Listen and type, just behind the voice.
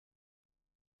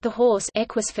The horse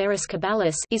Equus ferus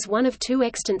caballus is one of two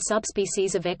extant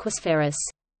subspecies of Equus ferus.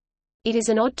 It is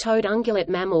an odd-toed ungulate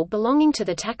mammal belonging to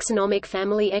the taxonomic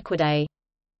family Equidae.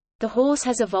 The horse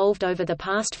has evolved over the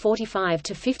past 45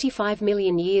 to 55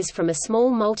 million years from a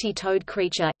small multi-toed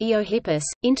creature, Eohippus,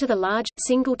 into the large,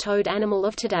 single-toed animal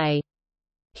of today.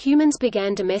 Humans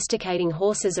began domesticating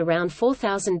horses around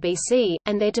 4000 BC,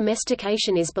 and their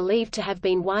domestication is believed to have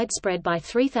been widespread by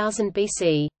 3000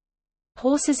 BC.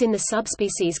 Horses in the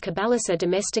subspecies Caballus are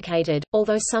domesticated,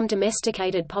 although some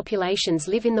domesticated populations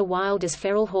live in the wild as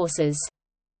feral horses.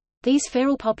 These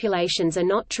feral populations are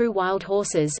not true wild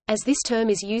horses, as this term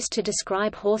is used to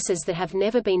describe horses that have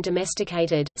never been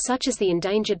domesticated, such as the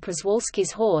endangered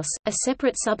Przewalski's horse, a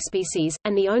separate subspecies,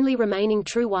 and the only remaining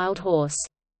true wild horse.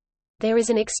 There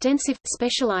is an extensive,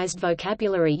 specialized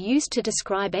vocabulary used to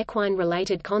describe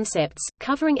equine-related concepts,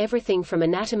 covering everything from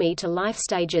anatomy to life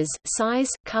stages,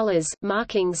 size, colors,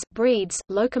 markings, breeds,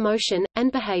 locomotion,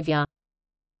 and behavior.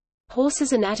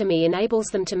 Horses' anatomy enables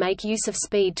them to make use of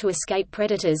speed to escape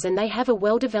predators, and they have a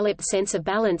well-developed sense of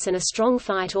balance and a strong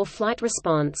fight or flight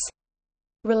response.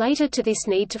 Related to this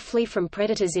need to flee from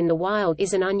predators in the wild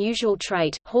is an unusual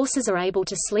trait: horses are able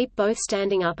to sleep both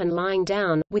standing up and lying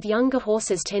down, with younger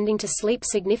horses tending to sleep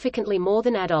significantly more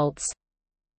than adults.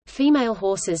 Female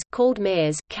horses, called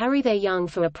mares, carry their young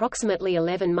for approximately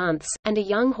 11 months, and a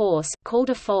young horse, called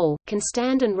a foal, can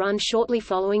stand and run shortly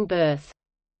following birth.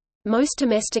 Most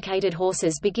domesticated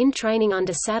horses begin training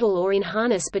under saddle or in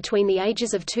harness between the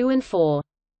ages of 2 and 4.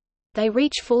 They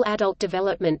reach full adult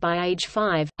development by age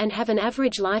 5, and have an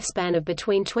average lifespan of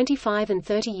between 25 and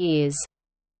 30 years.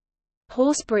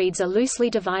 Horse breeds are loosely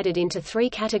divided into 3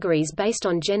 categories based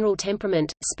on general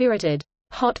temperament: spirited,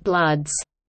 hot bloods,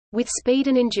 with speed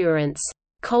and endurance;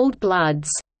 cold bloods,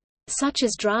 such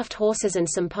as draft horses and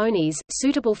some ponies,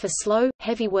 suitable for slow,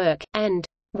 heavy work; and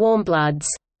warm bloods,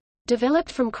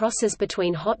 developed from crosses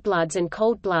between hot bloods and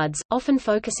cold bloods, often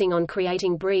focusing on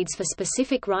creating breeds for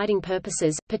specific riding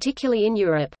purposes, particularly in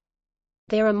Europe.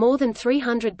 There are more than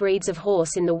 300 breeds of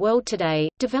horse in the world today,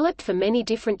 developed for many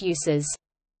different uses.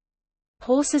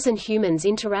 Horses and humans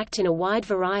interact in a wide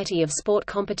variety of sport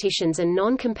competitions and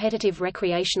non-competitive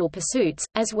recreational pursuits,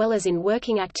 as well as in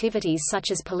working activities such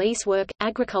as police work,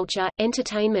 agriculture,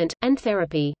 entertainment, and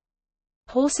therapy.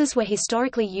 Horses were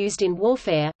historically used in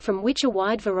warfare, from which a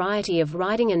wide variety of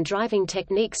riding and driving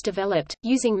techniques developed,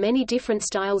 using many different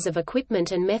styles of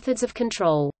equipment and methods of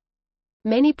control.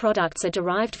 Many products are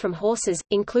derived from horses,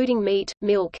 including meat,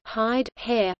 milk, hide,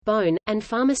 hair, bone, and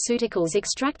pharmaceuticals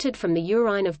extracted from the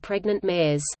urine of pregnant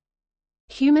mares.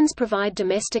 Humans provide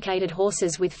domesticated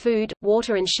horses with food,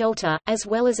 water and shelter, as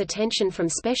well as attention from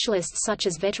specialists such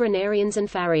as veterinarians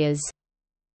and farriers.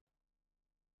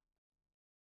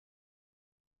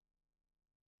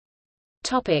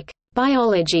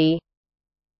 Biology.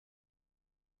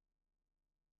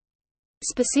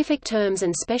 Specific terms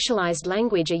and specialized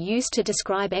language are used to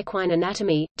describe equine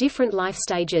anatomy, different life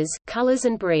stages, colors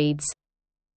and breeds.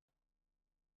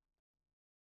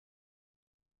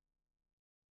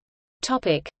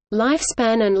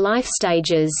 Lifespan and life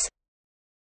stages.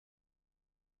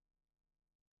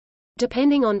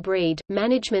 Depending on breed,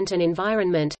 management and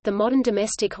environment, the modern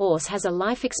domestic horse has a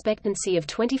life expectancy of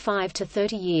 25 to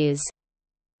 30 years.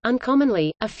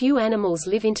 Uncommonly, a few animals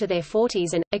live into their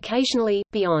 40s and, occasionally,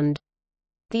 beyond.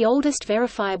 The oldest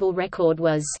verifiable record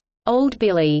was Old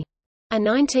Billy, a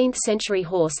 19th-century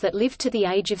horse that lived to the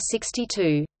age of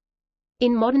 62.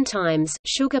 In modern times,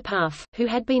 Sugar Puff, who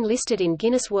had been listed in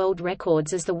Guinness World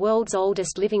Records as the world's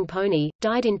oldest living pony,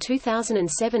 died in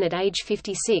 2007 at age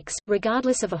 56.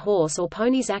 Regardless of a horse or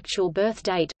pony's actual birth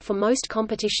date, for most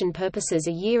competition purposes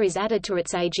a year is added to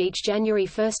its age each January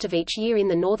 1 of each year in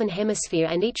the Northern Hemisphere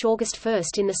and each August 1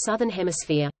 in the Southern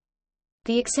Hemisphere.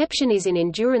 The exception is in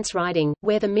endurance riding,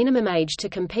 where the minimum age to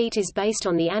compete is based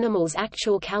on the animal's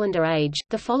actual calendar age.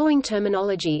 The following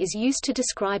terminology is used to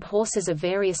describe horses of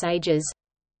various ages.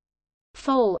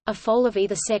 Foal, a foal of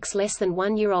either sex less than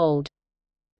 1 year old.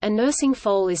 A nursing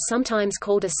foal is sometimes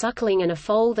called a suckling, and a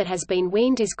foal that has been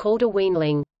weaned is called a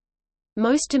weanling.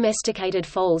 Most domesticated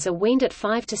foals are weaned at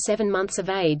 5 to 7 months of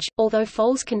age, although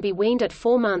foals can be weaned at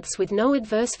 4 months with no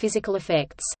adverse physical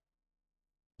effects.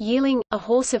 Yearling, a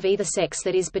horse of either sex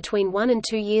that is between 1 and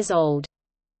 2 years old.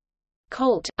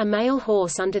 Colt, a male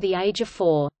horse under the age of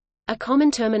 4. A common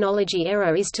terminology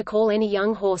error is to call any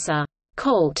young horse a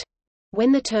colt,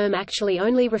 when the term actually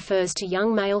only refers to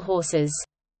young male horses.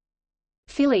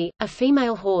 Filly, a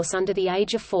female horse under the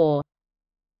age of 4.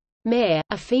 Mare,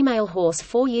 a female horse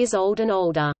 4 years old and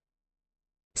older.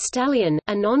 Stallion,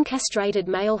 a non-castrated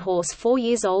male horse 4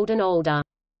 years old and older.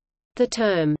 The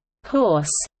term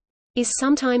horse is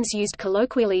sometimes used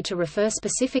colloquially to refer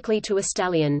specifically to a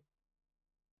stallion.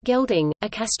 Gelding, a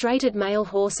castrated male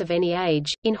horse of any age.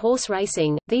 In horse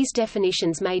racing, these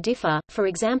definitions may differ. For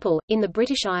example, in the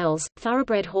British Isles,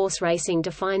 thoroughbred horse racing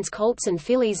defines colts and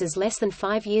fillies as less than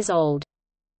 5 years old.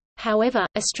 However,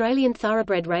 Australian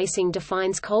thoroughbred racing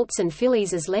defines colts and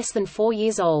fillies as less than 4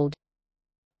 years old.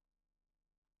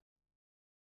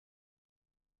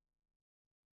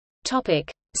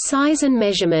 Topic: Size and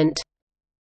measurement.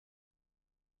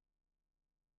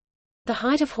 The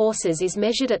height of horses is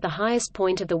measured at the highest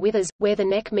point of the withers, where the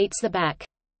neck meets the back.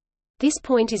 This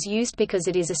point is used because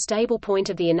it is a stable point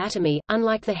of the anatomy,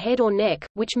 unlike the head or neck,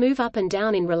 which move up and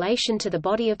down in relation to the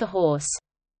body of the horse.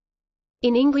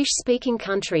 In English-speaking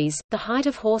countries, the height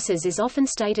of horses is often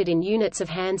stated in units of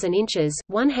hands and inches.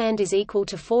 1 hand is equal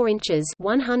to 4 inches,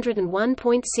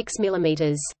 101.6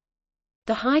 millimeters.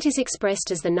 The height is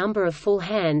expressed as the number of full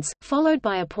hands, followed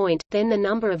by a point, then the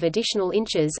number of additional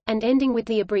inches, and ending with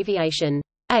the abbreviation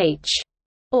H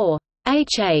or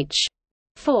HH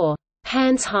for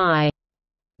hands high.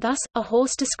 Thus, a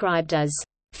horse described as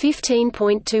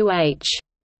 15.2 H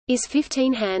is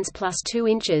 15 hands plus 2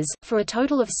 inches, for a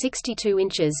total of 62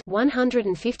 inches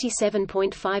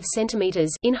 (157.5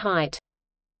 centimeters) in height.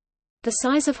 The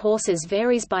size of horses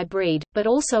varies by breed, but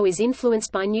also is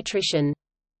influenced by nutrition.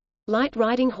 Light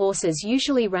riding horses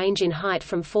usually range in height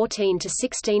from 14 to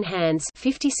 16 hands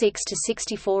 56 to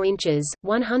 64 inches,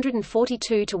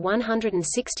 142 to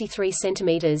 163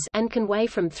 centimeters and can weigh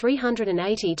from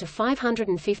 380 to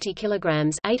 550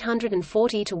 kilograms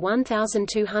 840 to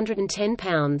 1,210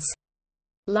 pounds.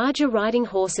 Larger riding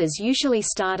horses usually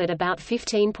start at about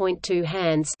 15.2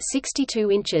 hands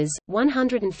 62 inches,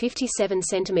 157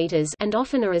 centimeters and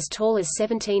often are as tall as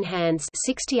 17 hands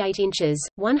 68 inches,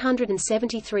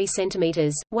 173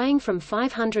 centimeters, weighing from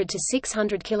 500 to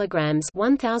 600 kilograms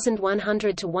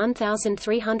 1,100 to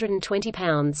 1,320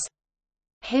 pounds.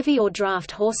 Heavy or draft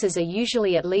horses are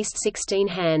usually at least 16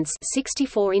 hands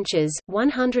 64 inches,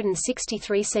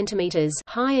 163 centimeters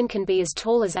high and can be as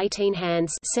tall as 18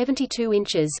 hands 72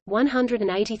 inches,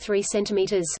 183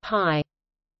 centimeters high.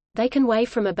 They can weigh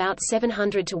from about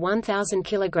 700 to 1,000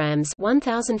 kilograms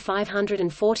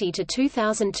 1,540 to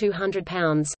 2,200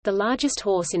 pounds. The largest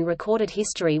horse in recorded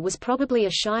history was probably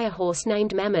a Shire horse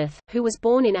named Mammoth, who was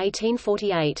born in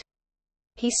 1848.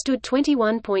 He stood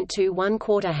 21.21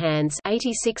 quarter hands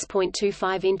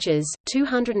 86.25 inches,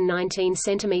 219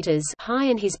 centimeters high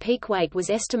and his peak weight was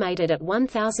estimated at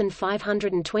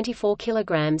 1,524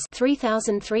 kilograms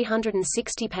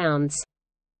 3,360 pounds.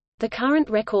 The current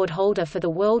record holder for the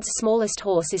world's smallest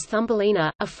horse is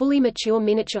Thumbelina, a fully mature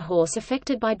miniature horse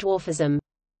affected by dwarfism.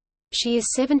 She is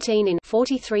 17 in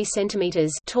 43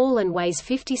 centimeters tall and weighs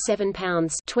 57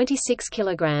 pounds 26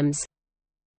 kilograms.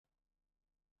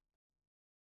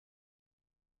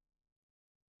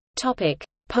 Topic: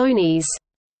 Ponies.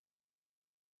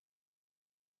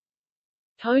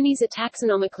 Ponies are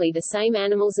taxonomically the same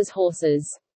animals as horses.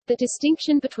 The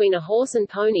distinction between a horse and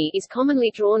pony is commonly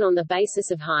drawn on the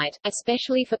basis of height,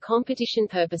 especially for competition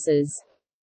purposes.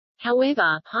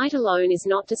 However, height alone is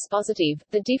not dispositive.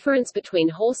 The difference between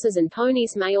horses and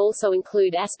ponies may also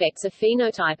include aspects of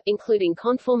phenotype, including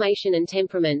conformation and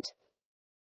temperament.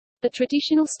 The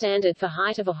traditional standard for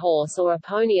height of a horse or a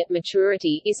pony at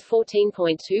maturity is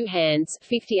 14.2 hands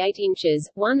 58 inches,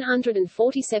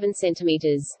 147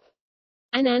 centimeters.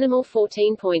 An animal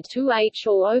 14.2h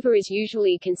or over is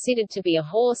usually considered to be a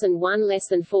horse and one less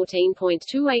than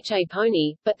 14.2h a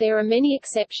pony, but there are many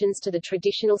exceptions to the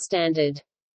traditional standard.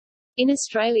 In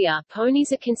Australia,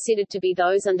 ponies are considered to be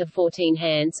those under 14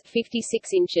 hands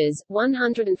 56 inches,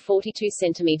 142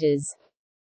 centimeters.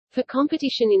 For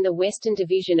competition in the Western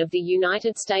Division of the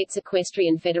United States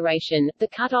Equestrian Federation, the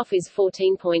cutoff is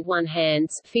 14.1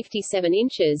 hands 57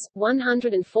 inches,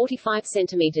 145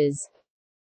 centimeters.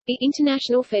 The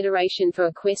International Federation for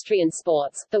Equestrian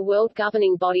Sports, the world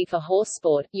governing body for horse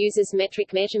sport, uses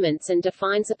metric measurements and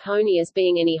defines a pony as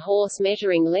being any horse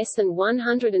measuring less than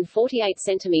 148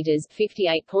 centimeters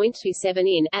 (58.27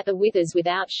 in) at the withers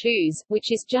without shoes,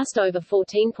 which is just over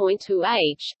 14.2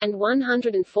 h, and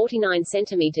 149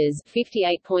 centimeters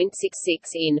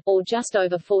 (58.66 in), or just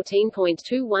over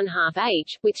 14.21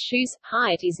 h, with shoes.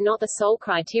 Height is not the sole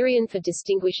criterion for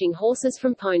distinguishing horses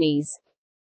from ponies.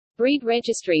 Breed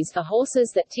registries for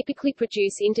horses that typically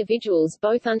produce individuals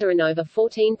both under and over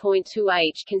 14.2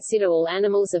 h consider all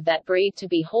animals of that breed to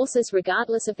be horses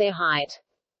regardless of their height.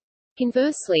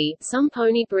 Conversely, some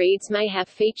pony breeds may have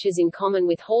features in common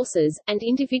with horses, and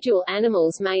individual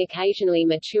animals may occasionally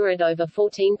mature at over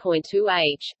 14.2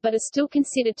 h, but are still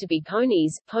considered to be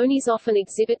ponies. Ponies often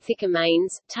exhibit thicker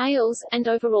manes, tails, and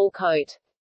overall coat.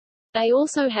 They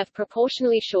also have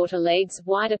proportionally shorter legs,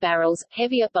 wider barrels,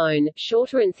 heavier bone,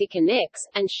 shorter and thicker necks,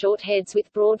 and short heads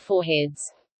with broad foreheads.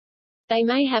 They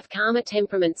may have calmer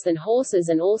temperaments than horses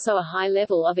and also a high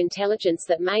level of intelligence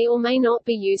that may or may not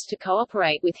be used to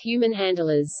cooperate with human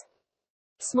handlers.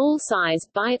 Small size,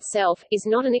 by itself, is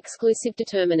not an exclusive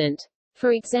determinant.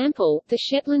 For example, the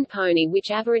Shetland pony,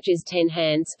 which averages 10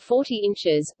 hands 40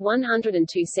 inches,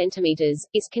 102 centimeters,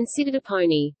 is considered a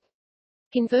pony.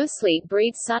 Conversely,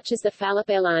 breeds such as the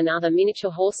Falabella and other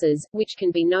miniature horses, which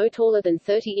can be no taller than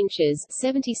 30 inches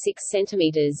 76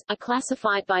 centimeters, are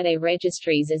classified by their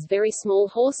registries as very small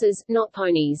horses, not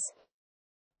ponies.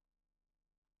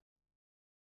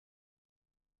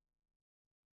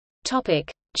 Topic: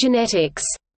 Genetics.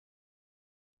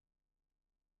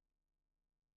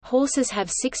 Horses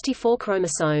have 64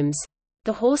 chromosomes.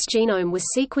 The horse genome was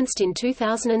sequenced in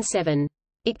 2007.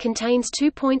 It contains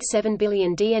 2.7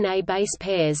 billion DNA base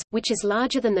pairs, which is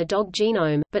larger than the dog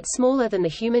genome, but smaller than the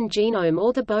human genome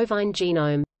or the bovine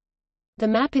genome. The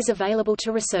map is available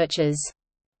to researchers.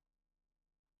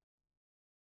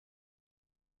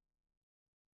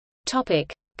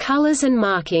 Topic: Colors and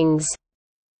markings.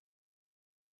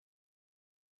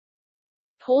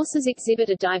 Horses exhibit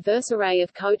a diverse array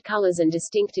of coat colors and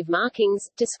distinctive markings,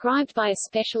 described by a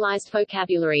specialized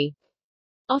vocabulary.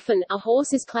 Often, a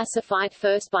horse is classified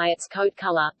first by its coat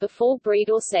color, before breed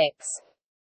or sex.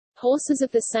 Horses of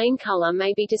the same color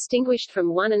may be distinguished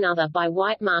from one another by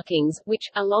white markings, which,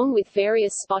 along with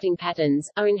various spotting patterns,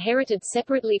 are inherited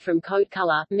separately from coat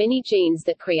color. Many genes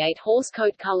that create horse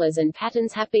coat colors and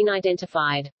patterns have been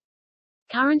identified.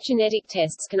 Current genetic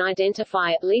tests can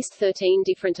identify at least 13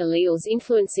 different alleles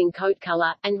influencing coat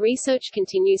color, and research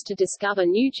continues to discover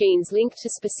new genes linked to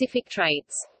specific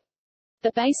traits.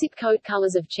 The basic coat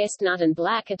colors of chestnut and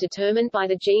black are determined by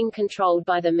the gene controlled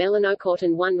by the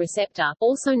melanocortin-1 receptor,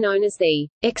 also known as the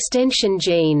extension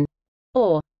gene,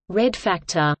 or red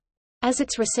factor, as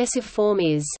its recessive form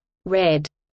is red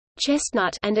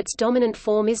chestnut and its dominant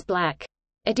form is black.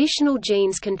 Additional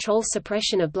genes control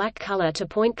suppression of black color to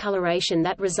point coloration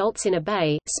that results in a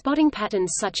bay, spotting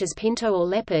patterns such as pinto or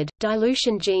leopard,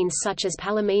 dilution genes such as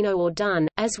palomino or dun,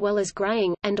 as well as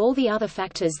graying, and all the other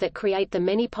factors that create the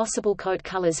many possible coat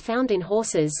colors found in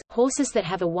horses. Horses that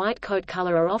have a white coat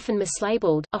color are often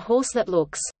mislabeled. A horse that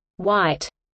looks white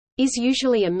is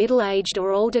usually a middle-aged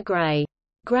or older gray.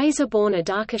 Greys are born a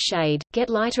darker shade, get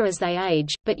lighter as they age,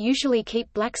 but usually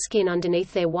keep black skin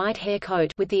underneath their white hair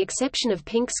coat, with the exception of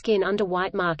pink skin under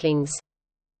white markings.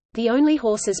 The only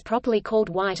horses properly called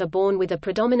white are born with a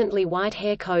predominantly white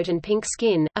hair coat and pink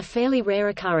skin, a fairly rare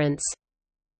occurrence.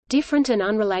 Different and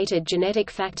unrelated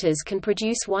genetic factors can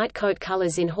produce white coat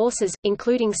colors in horses,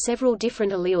 including several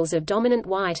different alleles of dominant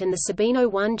white and the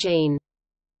Sabino1 gene.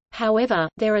 However,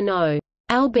 there are no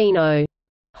albino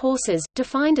horses,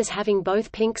 defined as having both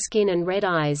pink skin and red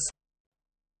eyes.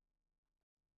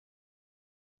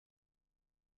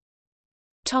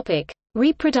 Topic: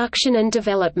 Reproduction and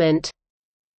development.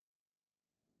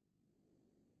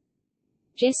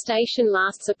 Gestation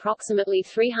lasts approximately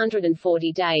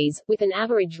 340 days, with an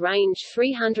average range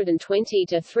 320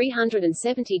 to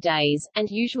 370 days, and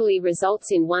usually results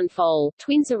in one foal.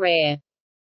 Twins are rare.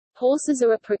 Horses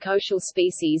are a precocial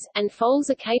species, and foals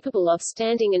are capable of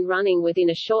standing and running within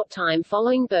a short time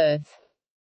following birth.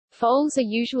 Foals are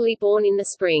usually born in the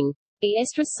spring. The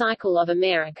estrus cycle of a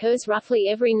mare occurs roughly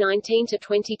every 19 to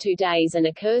 22 days and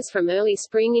occurs from early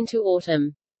spring into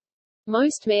autumn.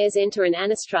 Most mares enter an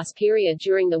anestrus period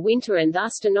during the winter and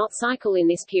thus do not cycle in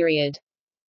this period.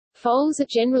 Foals are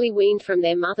generally weaned from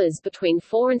their mothers between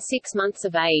 4 and 6 months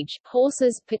of age.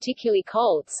 Horses, particularly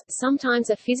colts, sometimes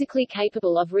are physically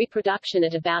capable of reproduction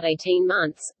at about 18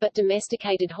 months, but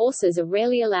domesticated horses are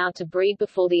rarely allowed to breed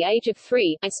before the age of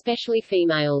 3, especially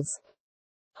females.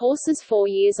 Horses 4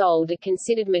 years old are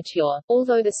considered mature,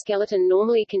 although the skeleton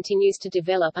normally continues to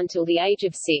develop until the age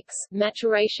of 6.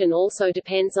 Maturation also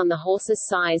depends on the horse's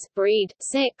size, breed,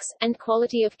 sex, and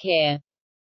quality of care.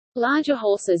 Larger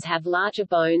horses have larger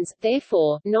bones,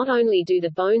 therefore, not only do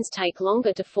the bones take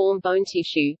longer to form bone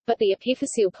tissue, but the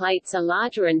epiphyseal plates are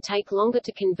larger and take longer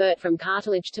to convert from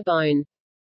cartilage to bone.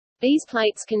 These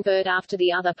plates convert after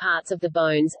the other parts of the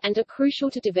bones, and are crucial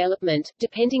to development.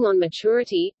 Depending on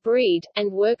maturity, breed,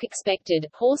 and work expected,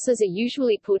 horses are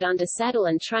usually put under saddle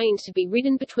and trained to be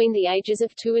ridden between the ages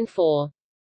of 2 and 4.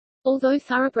 Although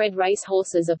thoroughbred race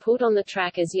horses are put on the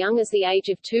track as young as the age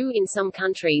of 2 in some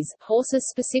countries, horses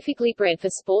specifically bred for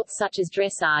sports such as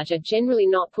dressage are generally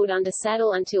not put under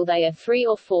saddle until they are 3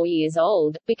 or 4 years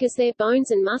old, because their bones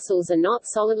and muscles are not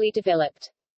solidly developed.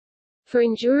 For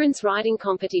endurance riding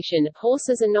competition,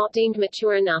 horses are not deemed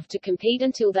mature enough to compete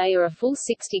until they are a full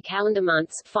 60 calendar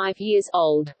months 5 years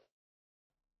old.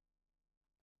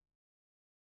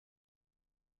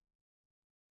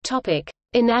 Topic: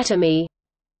 Anatomy.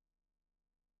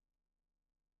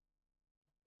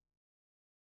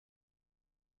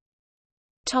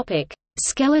 Topic: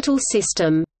 Skeletal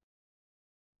system.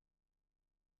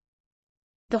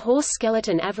 The horse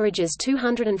skeleton averages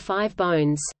 205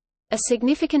 bones. A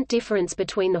significant difference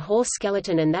between the horse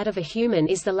skeleton and that of a human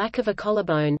is the lack of a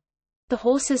collarbone. The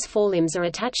horse's forelimbs are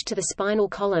attached to the spinal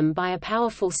column by a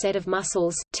powerful set of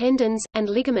muscles, tendons, and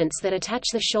ligaments that attach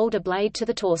the shoulder blade to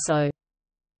the torso.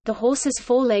 The horse's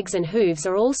forelegs and hooves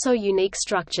are also unique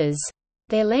structures.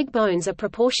 Their leg bones are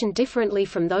proportioned differently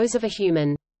from those of a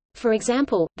human. For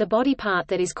example, the body part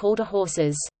that is called a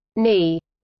horse's knee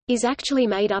is actually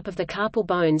made up of the carpal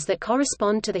bones that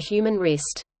correspond to the human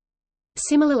wrist.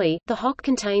 Similarly, the hock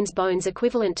contains bones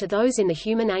equivalent to those in the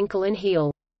human ankle and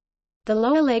heel. The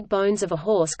lower leg bones of a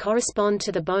horse correspond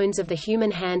to the bones of the human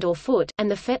hand or foot,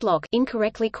 and the fetlock,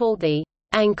 incorrectly called the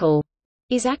ankle,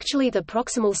 is actually the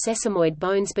proximal sesamoid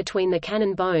bones between the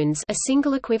cannon bones, a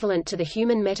single equivalent to the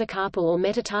human metacarpal or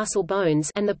metatarsal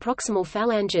bones, and the proximal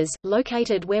phalanges,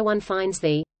 located where one finds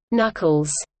the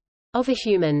knuckles of a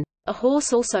human. A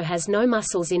horse also has no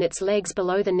muscles in its legs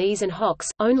below the knees and hocks,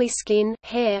 only skin,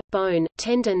 hair, bone,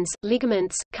 tendons,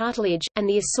 ligaments, cartilage, and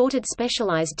the assorted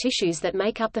specialized tissues that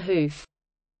make up the hoof.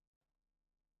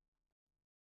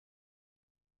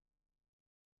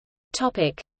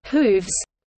 Topic: Hooves.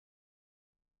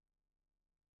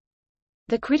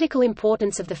 The critical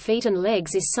importance of the feet and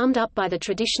legs is summed up by the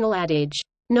traditional adage,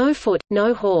 "No foot,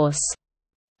 no horse."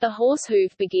 The horse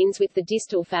hoof begins with the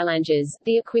distal phalanges,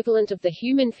 the equivalent of the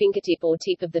human fingertip or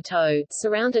tip of the toe,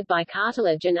 surrounded by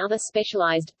cartilage and other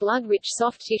specialized, blood-rich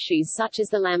soft tissues such as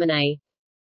the laminae.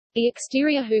 The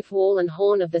exterior hoof wall and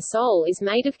horn of the sole is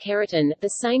made of keratin,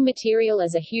 the same material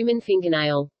as a human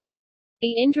fingernail.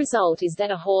 The end result is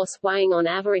that a horse, weighing on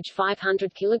average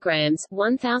 500 kilograms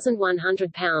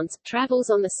 1,100 pounds, travels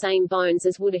on the same bones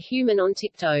as would a human on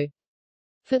tiptoe.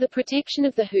 For the protection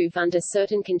of the hoof under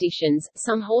certain conditions,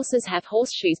 some horses have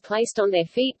horseshoes placed on their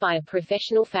feet by a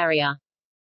professional farrier.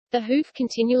 The hoof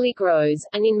continually grows,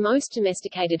 and in most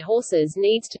domesticated horses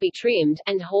needs to be trimmed,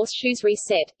 and horseshoes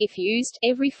reset, if used,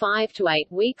 every 5 to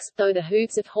 8 weeks, though the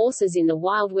hooves of horses in the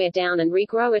wild wear down and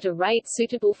regrow at a rate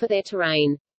suitable for their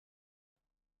terrain.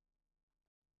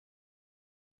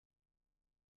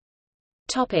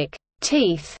 Topic: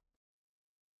 Teeth.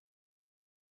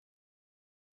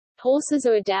 Horses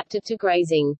are adapted to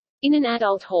grazing. In an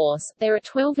adult horse, there are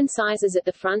 12 incisors at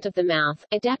the front of the mouth,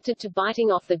 adapted to biting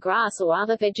off the grass or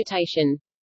other vegetation.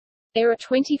 There are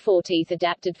 24 teeth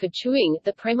adapted for chewing,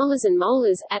 the premolars and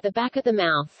molars, at the back of the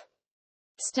mouth.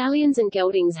 Stallions and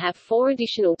geldings have 4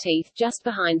 additional teeth just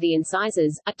behind the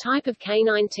incisors, a type of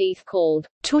canine teeth called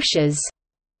tushes.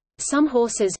 Some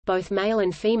horses, both male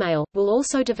and female, will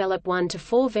also develop 1 to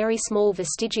 4 very small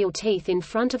vestigial teeth in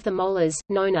front of the molars,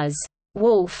 known as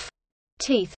wolf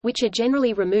teeth, which are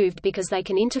generally removed because they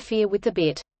can interfere with the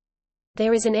bit.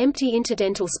 There is an empty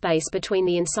interdental space between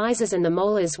the incisors and the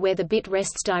molars where the bit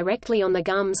rests directly on the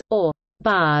gums, or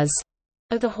bars,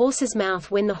 of the horse's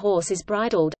mouth when the horse is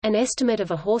bridled. An estimate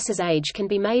of a horse's age can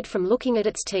be made from looking at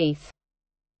its teeth.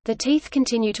 The teeth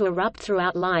continue to erupt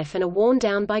throughout life and are worn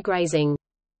down by grazing.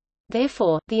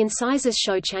 Therefore, the incisors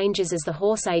show changes as the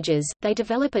horse ages, they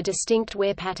develop a distinct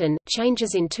wear pattern,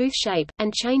 changes in tooth shape,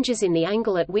 and changes in the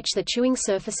angle at which the chewing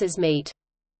surfaces meet.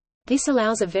 This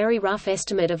allows a very rough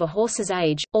estimate of a horse's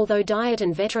age, although diet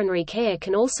and veterinary care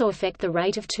can also affect the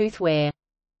rate of tooth wear.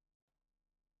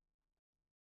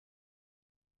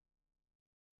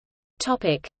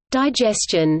 Topic: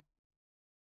 Digestion.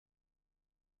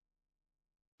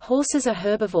 Horses are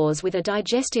herbivores with a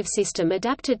digestive system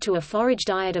adapted to a forage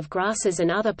diet of grasses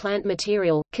and other plant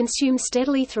material, consumed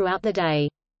steadily throughout the day.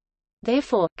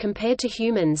 Therefore, compared to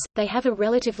humans, they have a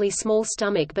relatively small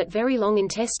stomach but very long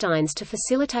intestines to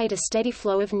facilitate a steady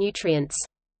flow of nutrients.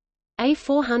 A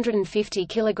 450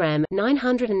 kg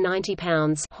 (990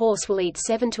 pounds) horse will eat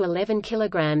 7 to 11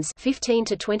 kg (15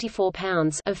 to 24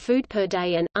 pounds) of food per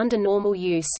day and, under normal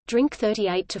use, drink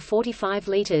 38 to 45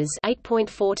 liters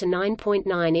 (8.4 to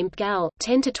 9.9 imp gal,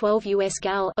 10 to 12 US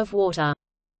gal) of water.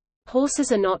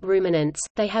 Horses are not ruminants,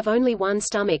 they have only one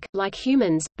stomach, like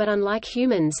humans, but unlike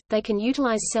humans, they can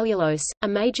utilize cellulose, a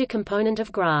major component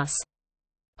of grass.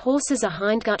 Horses are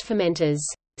hindgut fermenters.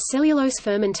 Cellulose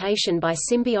fermentation by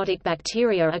symbiotic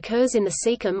bacteria occurs in the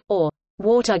cecum, or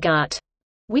water gut,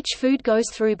 which food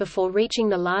goes through before reaching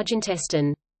the large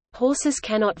intestine. Horses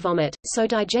cannot vomit, so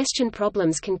digestion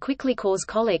problems can quickly cause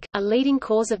colic, a leading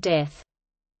cause of death.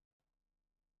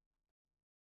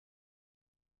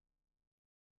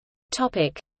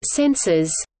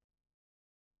 Senses.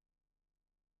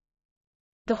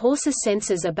 The horse's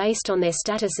senses are based on their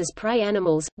status as prey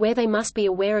animals, where they must be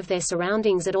aware of their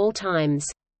surroundings at all times.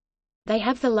 They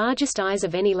have the largest eyes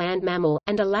of any land mammal,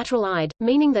 and are lateral-eyed,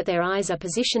 meaning that their eyes are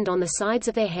positioned on the sides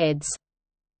of their heads.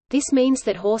 This means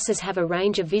that horses have a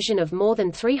range of vision of more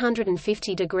than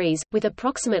 350 degrees, with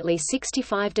approximately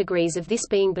 65 degrees of this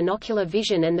being binocular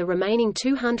vision and the remaining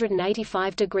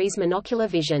 285 degrees monocular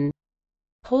vision.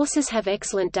 Horses have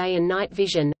excellent day and night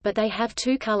vision, but they have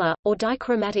two-color, or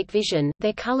dichromatic vision.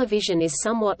 Their color vision is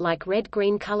somewhat like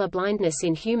red-green color blindness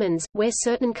in humans, where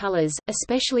certain colors,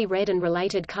 especially red and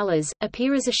related colors,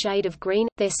 appear as a shade of green.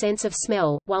 Their sense of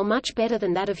smell, while much better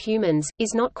than that of humans,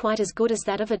 is not quite as good as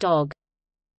that of a dog.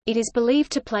 It is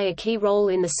believed to play a key role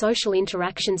in the social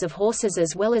interactions of horses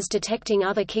as well as detecting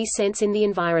other key scents in the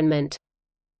environment.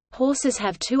 Horses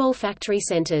have two olfactory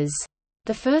centers.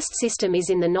 The first system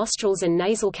is in the nostrils and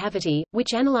nasal cavity,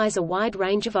 which analyze a wide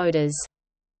range of odors.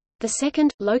 The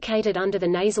second, located under the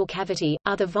nasal cavity,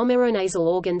 are the vomeronasal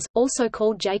organs, also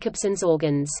called Jacobson's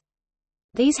organs.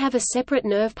 These have a separate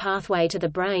nerve pathway to the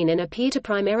brain and appear to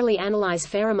primarily analyze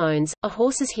pheromones. A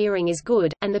horse's hearing is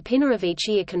good, and the pinna of each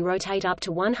ear can rotate up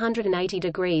to 180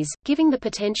 degrees, giving the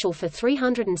potential for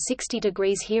 360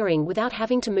 degrees hearing without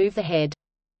having to move the head.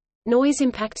 Noise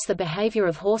impacts the behavior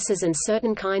of horses, and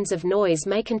certain kinds of noise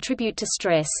may contribute to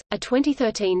stress. A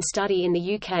 2013 study in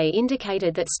the UK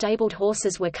indicated that stabled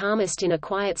horses were calmest in a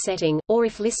quiet setting, or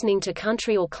if listening to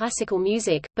country or classical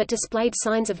music, but displayed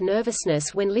signs of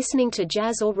nervousness when listening to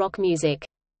jazz or rock music.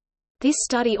 This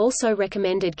study also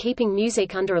recommended keeping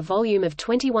music under a volume of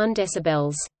 21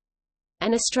 decibels.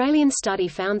 An Australian study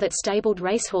found that stabled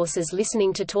racehorses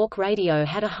listening to talk radio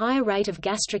had a higher rate of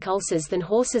gastric ulcers than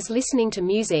horses listening to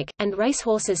music, and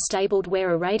racehorses stabled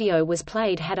where a radio was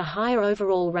played had a higher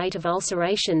overall rate of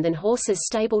ulceration than horses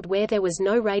stabled where there was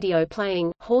no radio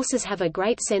playing. Horses have a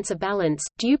great sense of balance,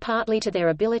 due partly to their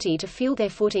ability to feel their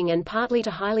footing and partly to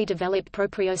highly developed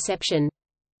proprioception,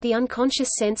 the unconscious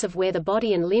sense of where the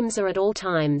body and limbs are at all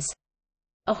times.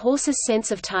 A horse's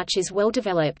sense of touch is well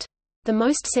developed. The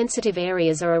most sensitive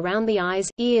areas are around the eyes,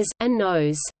 ears, and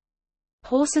nose.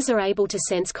 Horses are able to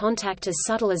sense contact as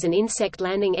subtle as an insect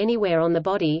landing anywhere on the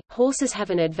body. Horses have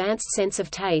an advanced sense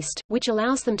of taste, which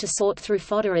allows them to sort through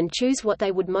fodder and choose what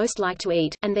they would most like to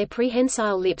eat, and their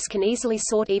prehensile lips can easily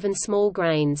sort even small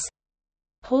grains.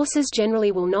 Horses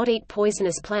generally will not eat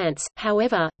poisonous plants,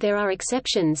 however, there are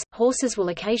exceptions. Horses will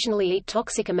occasionally eat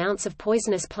toxic amounts of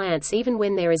poisonous plants even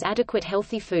when there is adequate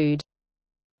healthy food.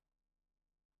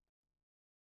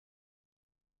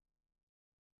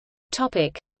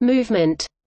 Movement.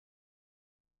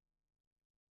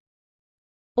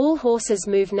 All horses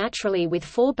move naturally with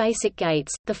four basic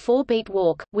gaits: the 4-beat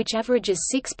walk, which averages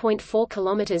 6.4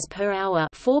 km per hour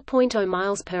 (4.0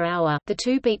 miles per hour), the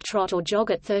 2-beat trot or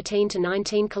jog at 13 to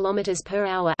 19 km per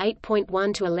hour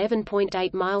 (8.1 to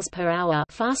 11.8 miles per hour),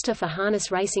 faster for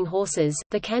harness racing horses,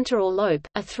 the canter or lope,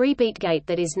 a 3-beat gait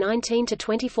that is 19 to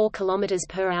 24 km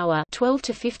per hour (12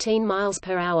 to 15 miles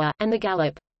per hour), and the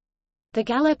gallop. The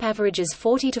gallop averages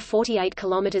 40 to 48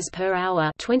 km per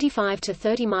hour, 25 to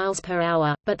 30 miles per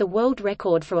hour, but the world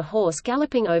record for a horse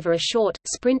galloping over a short,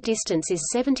 sprint distance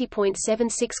is 70.76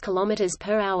 km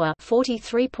per hour,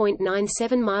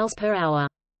 43.97 miles per hour.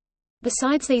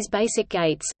 Besides these basic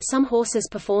gaits, some horses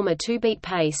perform a 2-beat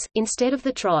pace, instead of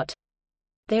the trot.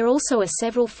 There also are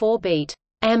several 4-beat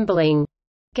ambling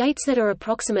gaits that are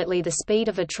approximately the speed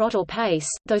of a trot or pace,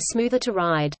 though smoother to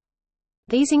ride.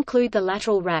 These include the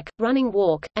lateral rack, running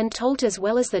walk, and tolt as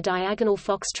well as the diagonal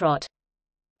foxtrot.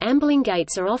 Ambling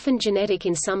gaits are often genetic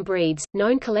in some breeds,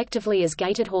 known collectively as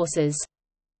gaited horses.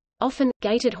 Often,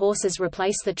 gaited horses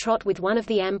replace the trot with one of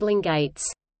the ambling gaits.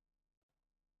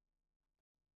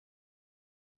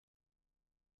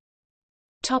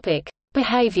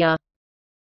 Behavior.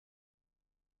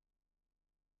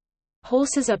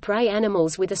 Horses are prey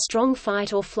animals with a strong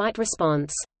fight or flight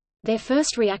response. Their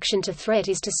first reaction to threat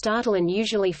is to startle and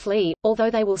usually flee,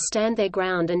 although they will stand their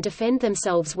ground and defend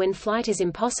themselves when flight is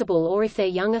impossible or if their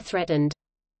young are threatened.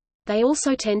 They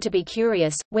also tend to be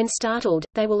curious. When startled,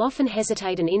 they will often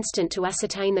hesitate an instant to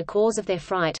ascertain the cause of their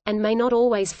fright, and may not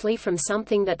always flee from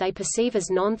something that they perceive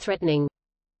as non-threatening.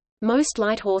 Most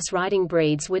light horse riding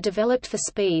breeds were developed for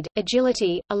speed,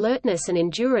 agility, alertness and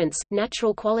endurance,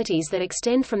 natural qualities that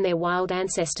extend from their wild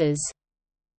ancestors.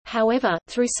 However,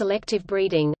 through selective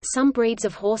breeding, some breeds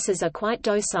of horses are quite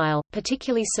docile,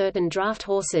 particularly certain draft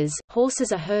horses.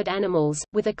 Horses are herd animals,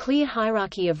 with a clear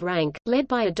hierarchy of rank, led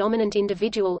by a dominant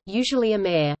individual, usually a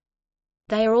mare.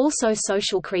 They are also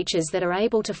social creatures that are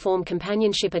able to form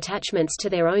companionship attachments to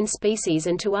their own species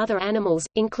and to other animals,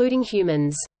 including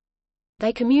humans.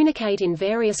 They communicate in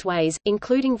various ways,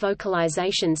 including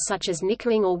vocalizations such as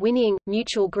nickering or whinnying,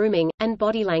 mutual grooming, and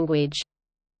body language.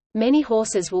 Many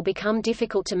horses will become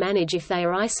difficult to manage if they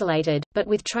are isolated, but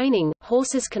with training,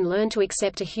 horses can learn to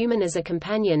accept a human as a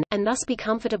companion, and thus be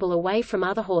comfortable away from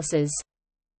other horses.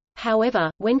 However,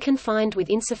 when confined with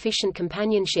insufficient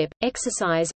companionship,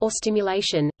 exercise, or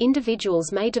stimulation,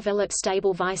 individuals may develop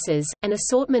stable vices, an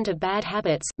assortment of bad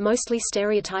habits, mostly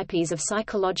stereotypies of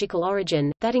psychological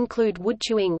origin, that include wood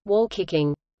chewing, wall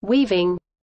kicking, weaving,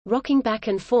 rocking back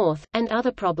and forth, and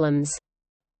other problems.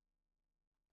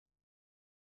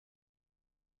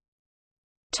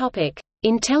 Topic: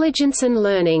 Intelligence and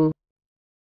learning.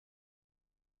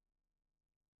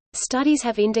 Studies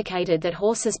have indicated that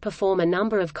horses perform a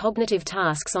number of cognitive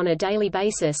tasks on a daily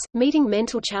basis, meeting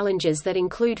mental challenges that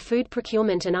include food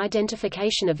procurement and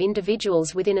identification of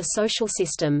individuals within a social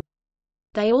system.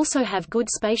 They also have good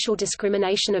spatial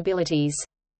discrimination abilities.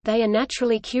 They are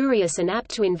naturally curious and apt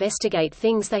to investigate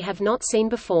things they have not seen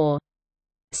before.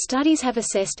 Studies have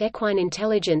assessed equine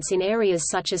intelligence in areas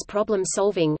such as problem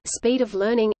solving, speed of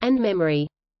learning, and memory.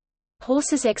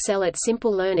 Horses excel at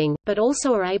simple learning, but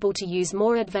also are able to use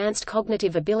more advanced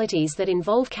cognitive abilities that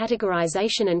involve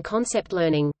categorization and concept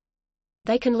learning.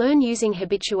 They can learn using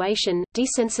habituation,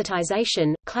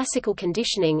 desensitization, classical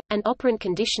conditioning, and operant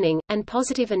conditioning, and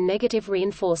positive and negative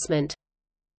reinforcement.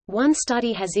 One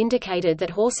study has indicated that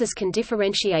horses can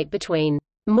differentiate between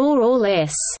more or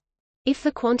less if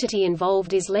the quantity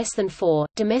involved is less than 4.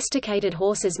 Domesticated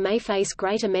horses may face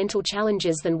greater mental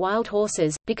challenges than wild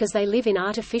horses, because they live in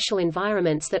artificial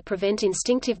environments that prevent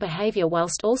instinctive behavior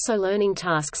whilst also learning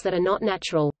tasks that are not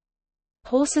natural.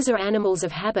 Horses are animals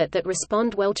of habit that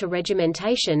respond well to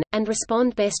regimentation, and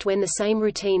respond best when the same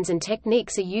routines and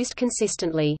techniques are used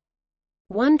consistently.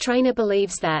 One trainer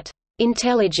believes that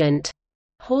intelligent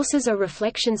horses are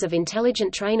reflections of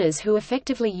intelligent trainers who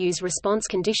effectively use response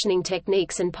conditioning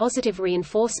techniques and positive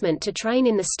reinforcement to train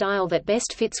in the style that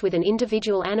best fits with an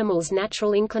individual animal's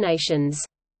natural inclinations.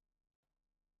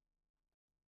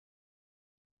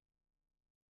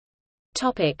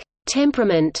 Topic: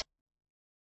 Temperament.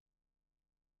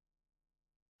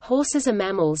 Horses are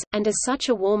mammals, and as such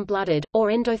are warm-blooded, or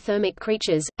endothermic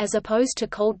creatures, as opposed to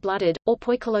cold-blooded, or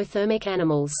poikilothermic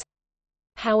animals.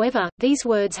 However, these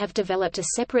words have developed a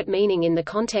separate meaning in the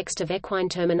context of equine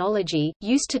terminology,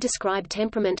 used to describe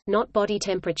temperament, not body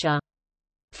temperature.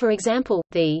 For example,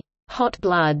 the hot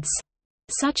bloods,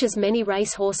 such as many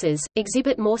race horses,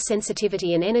 exhibit more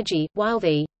sensitivity and energy, while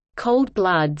the cold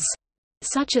bloods,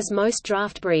 such as most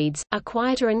draft breeds, are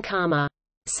quieter and calmer.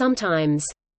 Sometimes,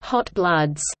 hot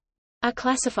bloods are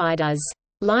classified as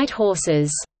light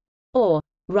horses or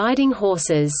riding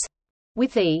horses,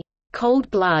 with the cold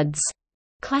bloods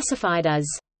classified as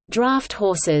draft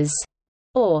horses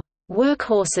or work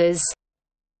horses.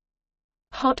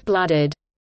 Hot-blooded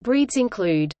breeds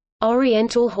include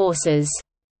Oriental horses,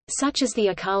 such as the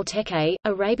Akal Teke,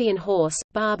 Arabian horse,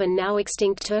 Barb and now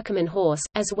extinct Turkoman horse,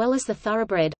 as well as the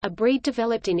thoroughbred, a breed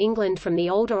developed in England from the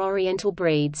older Oriental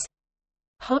breeds.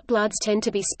 Hot bloods tend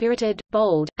to be spirited,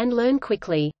 bold, and learn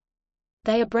quickly.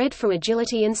 They are bred for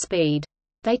agility and speed.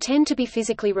 They tend to be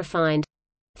physically refined,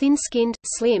 thin-skinned,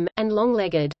 slim, and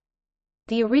long-legged.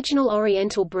 The original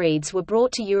Oriental breeds were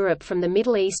brought to Europe from the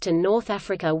Middle East and North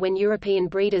Africa when European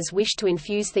breeders wished to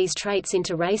infuse these traits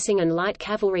into racing and light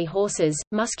cavalry horses.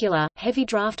 Muscular, heavy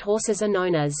draft horses are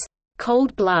known as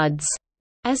cold bloods,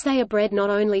 as they are bred not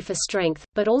only for strength,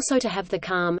 but also to have the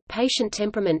calm, patient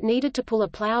temperament needed to pull a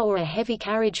plow or a heavy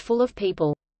carriage full of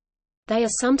people. They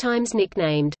are sometimes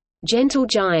nicknamed gentle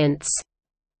giants.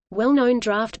 Well-known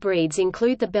draft breeds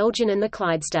include the Belgian and the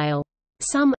Clydesdale.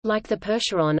 Some, like the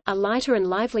Percheron, are lighter and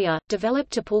livelier,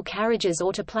 developed to pull carriages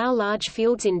or to plough large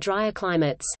fields in drier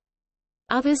climates.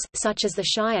 Others, such as the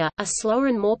Shire, are slower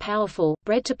and more powerful,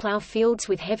 bred to plough fields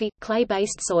with heavy,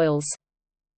 clay-based soils.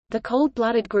 The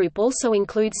cold-blooded group also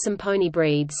includes some pony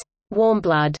breeds.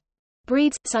 Warm-blood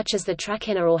breeds, such as the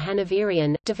Trakehner or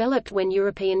Hanoverian, developed when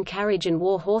European carriage and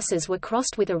war horses were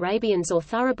crossed with Arabians or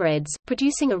thoroughbreds,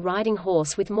 producing a riding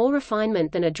horse with more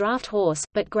refinement than a draft horse,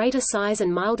 but greater size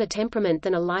and milder temperament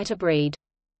than a lighter breed.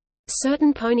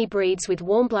 Certain pony breeds with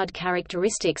warm-blood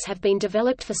characteristics have been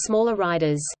developed for smaller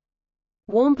riders.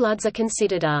 Warm-bloods are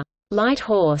considered a light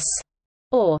horse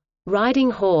or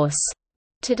riding horse.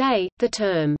 Today, the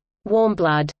term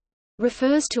warm-blood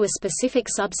refers to a specific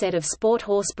subset of sport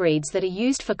horse breeds that are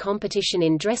used for competition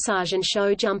in dressage and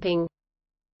show jumping.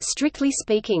 Strictly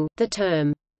speaking, the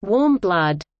term warm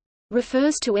blood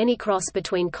refers to any cross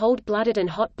between cold-blooded and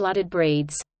hot-blooded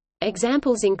breeds.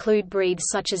 Examples include breeds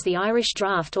such as the Irish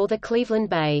Draught or the Cleveland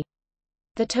Bay.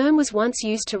 The term was once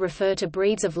used to refer to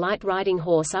breeds of light riding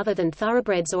horse other than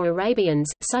thoroughbreds or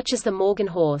Arabians, such as the Morgan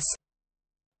horse.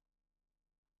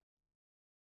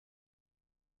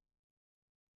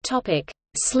 Topic: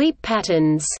 Sleep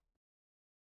patterns.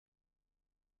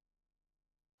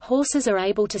 Horses are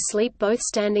able to sleep both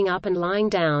standing up and lying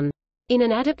down. In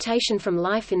an adaptation from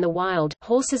life in the wild,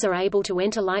 horses are able to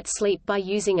enter light sleep by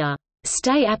using a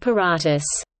stay apparatus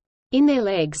in their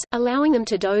legs, allowing them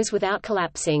to doze without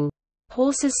collapsing.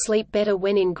 Horses sleep better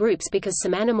when in groups because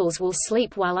some animals will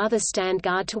sleep while others stand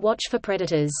guard to watch for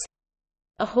predators.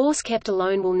 A horse kept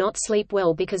alone will not sleep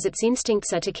well because its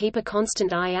instincts are to keep a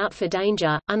constant eye out for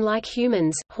danger. Unlike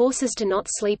humans, horses do not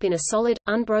sleep in a solid,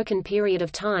 unbroken period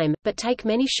of time, but take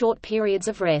many short periods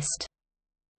of rest.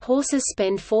 Horses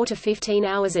spend 4 to 15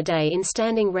 hours a day in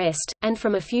standing rest, and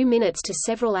from a few minutes to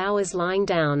several hours lying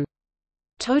down.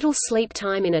 Total sleep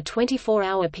time in a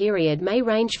 24-hour period may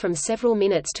range from several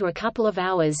minutes to a couple of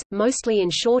hours, mostly in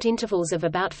short intervals of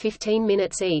about 15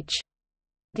 minutes each.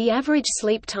 The average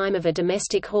sleep time of a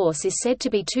domestic horse is said to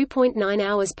be 2.9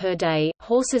 hours per day.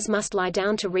 Horses must lie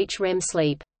down to reach REM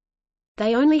sleep.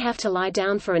 They only have to lie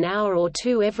down for an hour or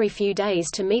two every few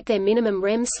days to meet their minimum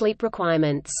REM sleep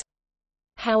requirements.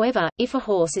 However, if a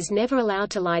horse is never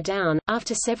allowed to lie down,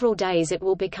 after several days it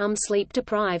will become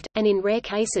sleep-deprived, and in rare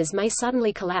cases may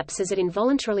suddenly collapse as it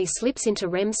involuntarily slips into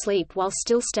REM sleep while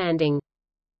still standing.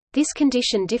 This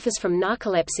condition differs from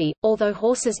narcolepsy, although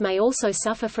horses may also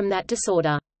suffer from that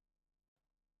disorder.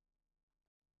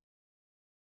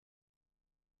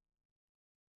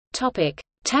 Topic: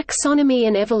 Taxonomy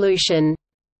and evolution.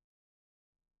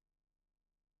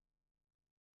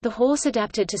 The horse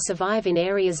adapted to survive in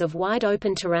areas of wide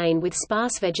open terrain with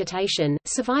sparse vegetation,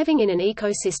 surviving in an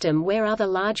ecosystem where other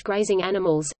large grazing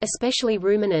animals, especially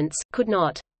ruminants, could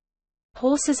not.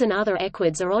 Horses and other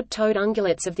equids are odd-toed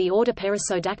ungulates of the order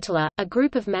Perissodactyla, a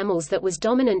group of mammals that was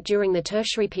dominant during the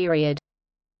Tertiary period.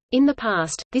 In the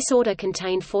past, this order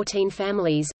contained 14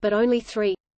 families, but only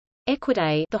 3.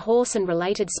 Equidae, the horse and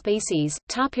related species,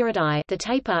 Tapiridae, the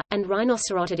tapir, and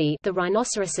Rhinocerotidae, the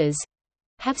rhinoceroses,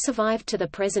 have survived to the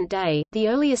present day. The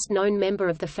earliest known member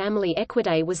of the family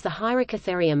Equidae was the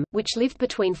Hyracotherium, which lived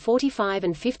between 45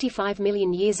 and 55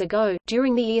 million years ago,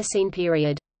 during the Eocene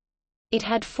period. It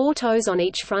had 4 toes on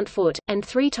each front foot, and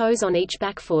 3 toes on each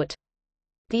back foot.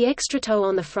 The extra toe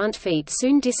on the front feet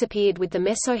soon disappeared with the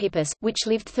Mesohippus, which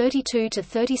lived 32 to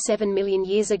 37 million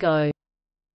years ago.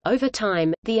 Over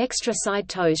time, the extra side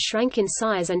toes shrank in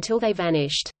size until they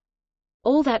vanished.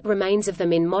 All that remains of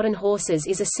them in modern horses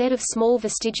is a set of small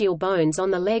vestigial bones on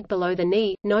the leg below the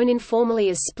knee, known informally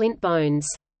as splint bones.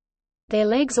 Their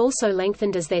legs also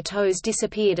lengthened as their toes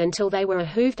disappeared until they were a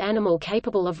hooved animal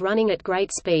capable of running at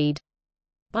great speed.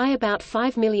 By about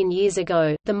 5 million years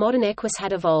ago, the modern equus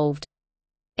had evolved.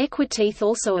 Equid teeth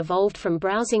also evolved from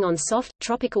browsing on soft,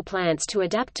 tropical plants to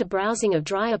adapt to browsing of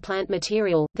drier plant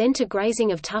material, then to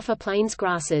grazing of tougher plains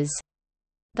grasses.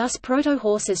 Thus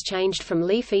proto-horses changed from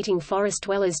leaf-eating forest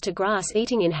dwellers to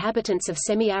grass-eating inhabitants of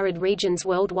semi-arid regions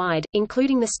worldwide,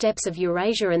 including the steppes of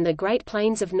Eurasia and the Great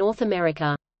Plains of North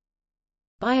America.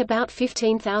 By about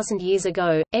 15,000 years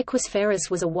ago, Equus ferus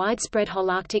was a widespread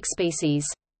Holarctic species.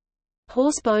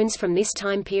 Horse bones from this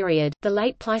time period, the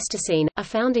late Pleistocene, are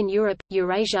found in Europe,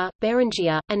 Eurasia,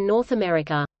 Beringia, and North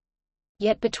America.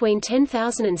 Yet between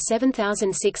 10,000 and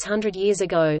 7,600 years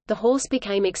ago, the horse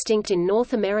became extinct in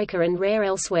North America and rare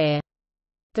elsewhere.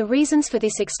 The reasons for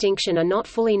this extinction are not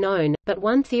fully known, but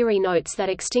one theory notes that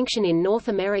extinction in North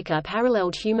America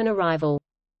paralleled human arrival.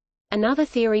 Another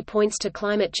theory points to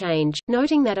climate change,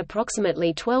 noting that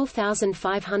approximately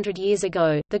 12,500 years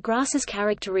ago, the grasses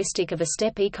characteristic of a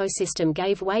steppe ecosystem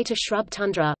gave way to shrub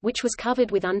tundra, which was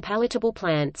covered with unpalatable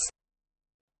plants.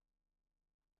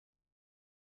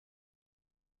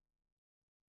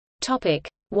 Topic: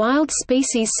 Wild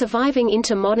species surviving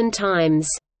into modern times.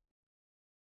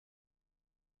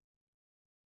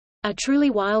 A truly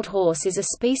wild horse is a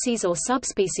species or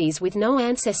subspecies with no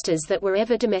ancestors that were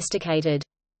ever domesticated.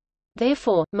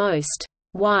 Therefore, most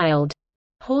wild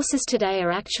horses today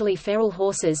are actually feral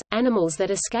horses, animals that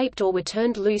escaped or were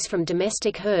turned loose from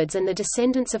domestic herds and the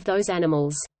descendants of those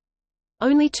animals.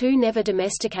 Only 2 never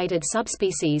domesticated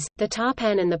subspecies, the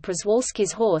tarpan and the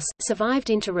Przewalski's horse, survived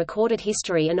into recorded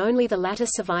history and only the latter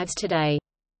survives today.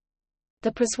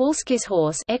 The Przewalski's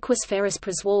horse, Equus ferus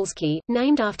przewalski,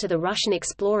 named after the Russian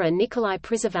explorer Nikolai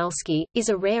Przewalski, is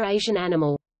a rare Asian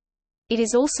animal. It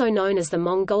is also known as the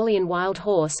Mongolian wild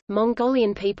horse.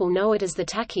 Mongolian people know it as the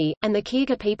taki, and the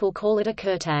Kyrgyz people call it a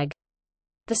kurtag.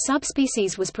 The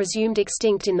subspecies was presumed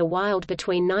extinct in the wild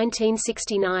between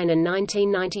 1969 and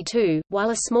 1992,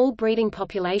 while a small breeding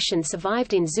population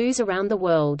survived in zoos around the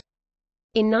world.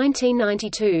 In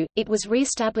 1992, it was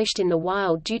re-established in the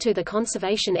wild due to the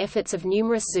conservation efforts of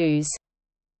numerous zoos.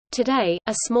 Today,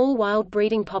 a small wild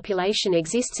breeding population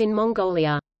exists in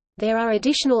Mongolia. There are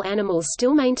additional animals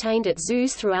still maintained at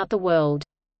zoos throughout the world.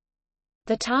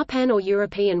 The tarpan or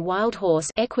European wild horse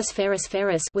Equus ferus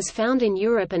ferus was found in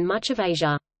Europe and much of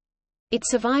Asia. It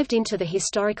survived into the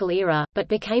historical era, but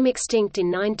became extinct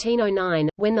in 1909,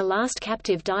 when the last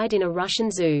captive died in a Russian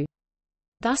zoo.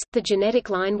 Thus, the genetic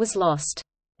line was lost.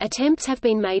 Attempts have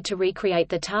been made to recreate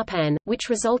the tarpan, which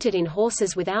resulted in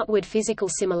horses with outward physical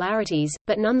similarities,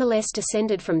 but nonetheless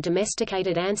descended from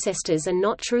domesticated ancestors and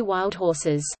not true wild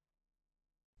horses.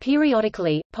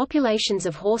 Periodically, populations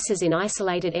of horses in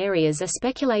isolated areas are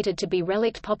speculated to be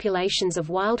relict populations of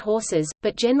wild horses,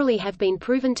 but generally have been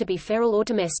proven to be feral or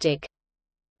domestic.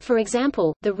 For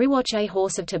example, the Riwache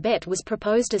horse of Tibet was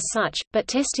proposed as such, but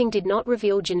testing did not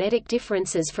reveal genetic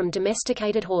differences from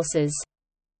domesticated horses.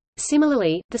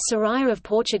 Similarly, the Soraya of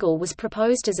Portugal was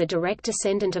proposed as a direct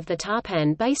descendant of the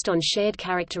tarpan based on shared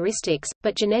characteristics,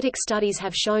 but genetic studies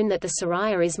have shown that the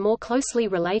Soraya is more closely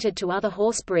related to other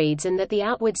horse breeds and that the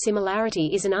outward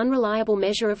similarity is an unreliable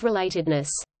measure of relatedness.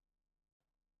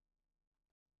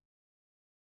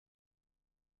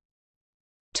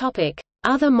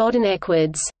 Other modern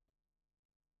equids.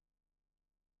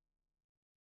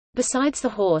 Besides the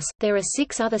horse, there are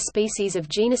 6 other species of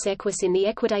genus Equus in the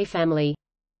Equidae family.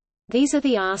 These are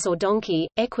the ass or donkey,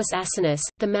 Equus asinus,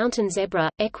 the mountain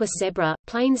zebra, Equus zebra,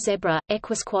 plains zebra,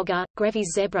 Equus quagga,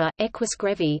 Grevy's zebra, Equus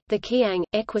grevy, the kiang,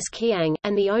 Equus kiang,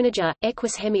 and the onager,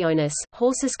 Equus hemionus.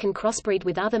 Horses can crossbreed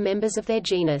with other members of their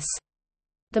genus.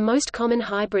 The most common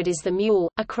hybrid is the mule,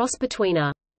 a cross between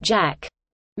a jack,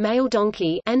 male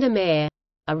donkey, and a mare.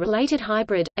 A related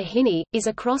hybrid, a hinny, is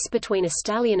a cross between a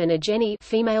stallion and a jenny,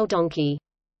 female donkey.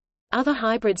 Other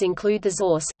hybrids include the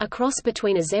zorse, a cross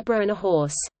between a zebra and a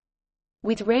horse.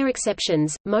 With rare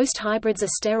exceptions, most hybrids are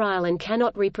sterile and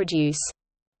cannot reproduce.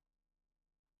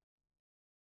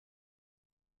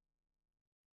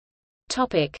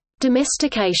 Topic: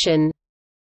 Domestication.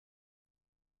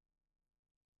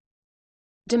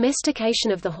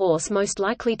 Domestication of the horse most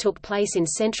likely took place in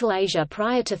Central Asia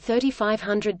prior to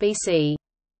 3500 BC.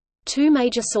 2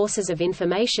 major sources of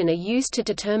information are used to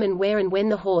determine where and when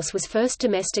the horse was first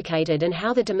domesticated and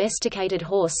how the domesticated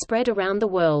horse spread around the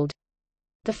world.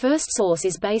 The first source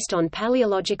is based on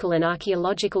paleological and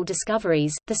archaeological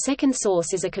discoveries, the second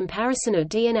source is a comparison of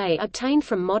DNA obtained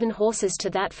from modern horses to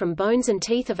that from bones and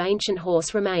teeth of ancient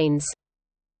horse remains.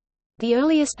 The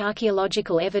earliest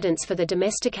archaeological evidence for the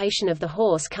domestication of the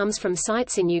horse comes from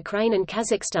sites in Ukraine and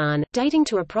Kazakhstan, dating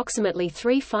to approximately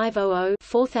 3500–4000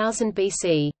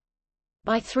 BC.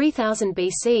 By 3000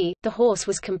 BC, the horse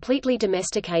was completely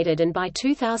domesticated, and by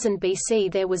 2000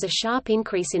 BC there was a sharp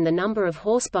increase in the number of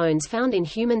horse bones found in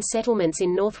human settlements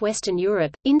in northwestern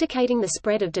Europe, indicating the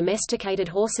spread of domesticated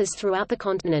horses throughout the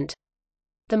continent.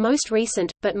 The most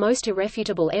recent, but most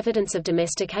irrefutable evidence of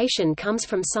domestication comes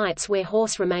from sites where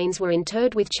horse remains were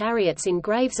interred with chariots in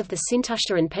graves of the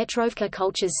Sintushta and Petrovka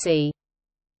cultures c.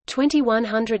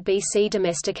 2100 BC.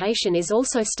 Domestication is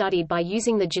also studied by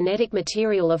using the genetic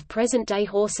material of present-day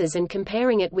horses and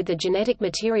comparing it with the genetic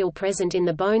material present in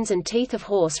the bones and teeth of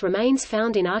horse remains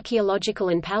found in archaeological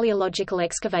and paleological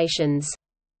excavations.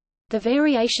 The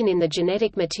variation in the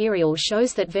genetic material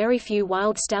shows that very few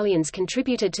wild stallions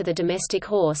contributed to the domestic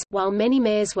horse, while many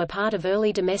mares were part of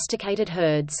early domesticated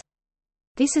herds.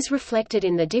 This is reflected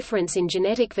in the difference in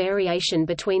genetic variation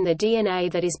between the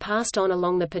DNA that is passed on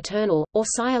along the paternal, or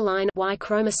sire line Y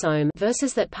chromosome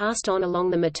versus that passed on along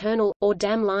the maternal, or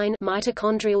dam line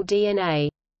mitochondrial DNA.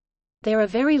 There are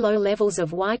very low levels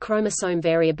of Y chromosome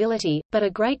variability, but a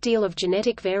great deal of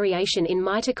genetic variation in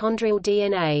mitochondrial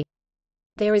DNA.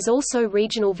 There is also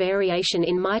regional variation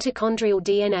in mitochondrial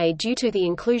DNA due to the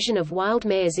inclusion of wild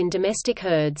mares in domestic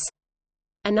herds.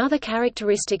 Another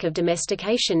characteristic of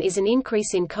domestication is an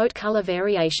increase in coat color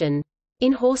variation.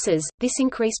 In horses, this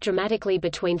increased dramatically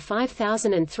between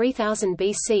 5000 and 3000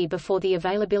 BC before the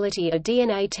availability of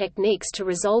DNA techniques to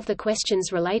resolve the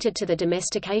questions related to the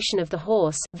domestication of the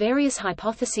horse. Various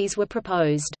hypotheses were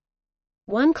proposed.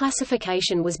 One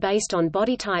classification was based on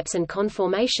body types and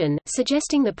conformation,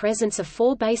 suggesting the presence of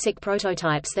 4 basic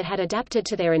prototypes that had adapted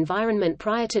to their environment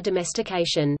prior to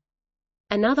domestication.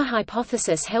 Another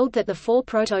hypothesis held that the 4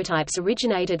 prototypes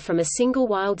originated from a single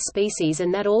wild species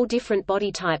and that all different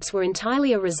body types were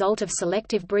entirely a result of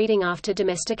selective breeding after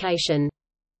domestication.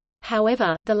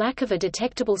 However, the lack of a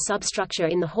detectable substructure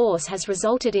in the horse has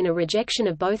resulted in a rejection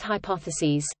of both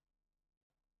hypotheses.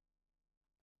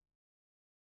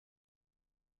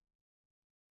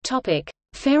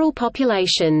 Feral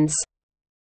populations.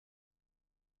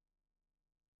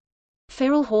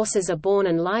 Feral horses are born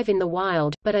and live in the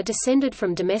wild, but are descended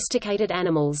from domesticated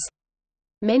animals.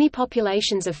 Many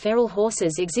populations of feral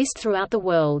horses exist throughout the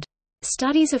world.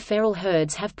 Studies of feral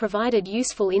herds have provided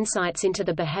useful insights into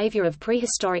the behavior of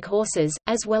prehistoric horses,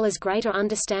 as well as greater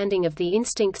understanding of the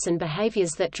instincts and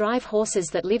behaviors that drive horses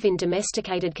that live in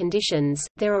domesticated conditions.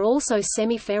 There are also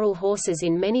semi-feral horses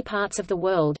in many parts of the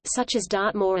world, such as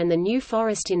Dartmoor and the New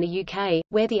Forest in the UK,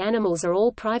 where the animals are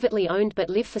all privately owned but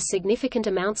live for significant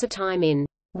amounts of time in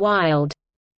wild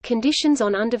conditions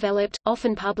on undeveloped,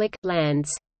 often public,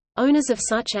 lands. Owners of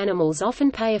such animals often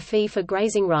pay a fee for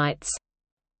grazing rights.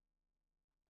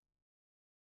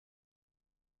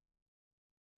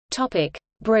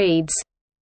 Breeds.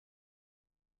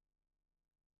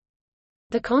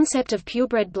 The concept of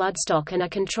purebred bloodstock and a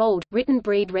controlled, written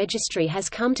breed registry has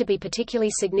come to be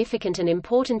particularly significant and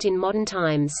important in modern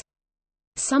times.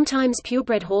 Sometimes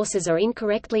purebred horses are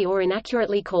incorrectly or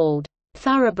inaccurately called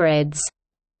thoroughbreds.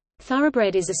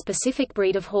 Thoroughbred is a specific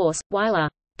breed of horse, while a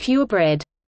purebred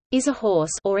is a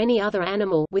horse or any other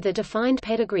animal with a defined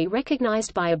pedigree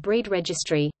recognized by a breed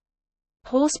registry.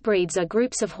 Horse breeds are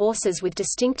groups of horses with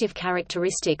distinctive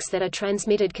characteristics that are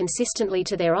transmitted consistently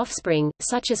to their offspring,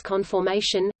 such as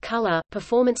conformation, color,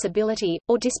 performance ability,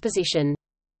 or disposition.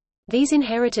 These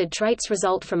inherited traits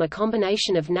result from a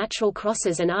combination of natural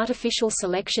crosses and artificial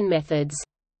selection methods.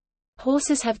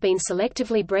 Horses have been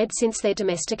selectively bred since their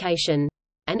domestication.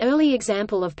 An early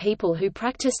example of people who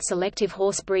practiced selective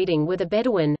horse breeding were the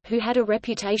Bedouin, who had a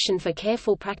reputation for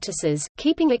careful practices,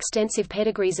 keeping extensive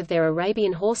pedigrees of their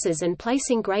Arabian horses and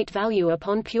placing great value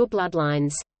upon pure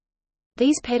bloodlines.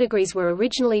 These pedigrees were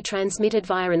originally transmitted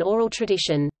via an oral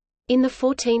tradition. In the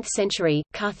 14th century,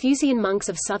 Carthusian monks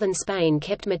of southern Spain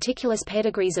kept meticulous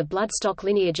pedigrees of bloodstock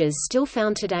lineages still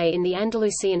found today in the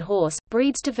Andalusian horse.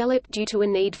 Breeds developed due to a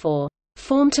need for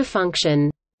form to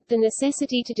function. The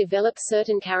necessity to develop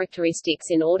certain characteristics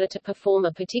in order to perform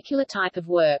a particular type of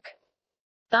work.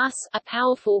 Thus, a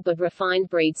powerful but refined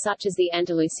breed such as the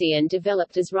Andalusian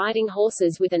developed as riding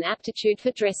horses with an aptitude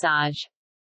for dressage.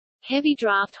 Heavy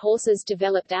draft horses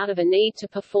developed out of a need to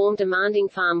perform demanding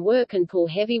farm work and pull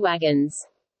heavy wagons.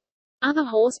 Other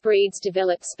horse breeds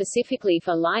developed specifically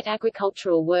for light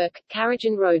agricultural work, carriage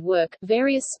and road work,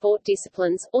 various sport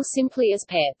disciplines, or simply as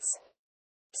pets.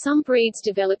 Some breeds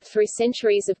developed through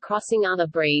centuries of crossing other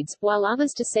breeds, while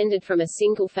others descended from a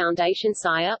single foundation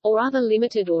sire, or other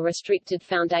limited or restricted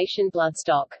foundation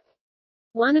bloodstock.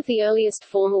 One of the earliest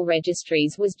formal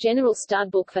registries was General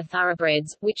Stud Book for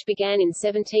Thoroughbreds, which began in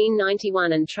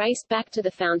 1791 and traced back to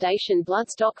the foundation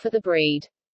bloodstock for the breed.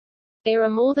 There are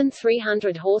more than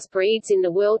 300 horse breeds in the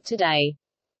world today.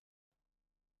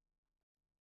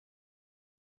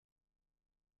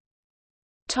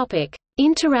 Topic: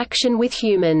 Interaction with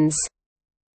humans.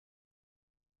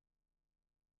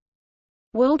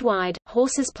 Worldwide,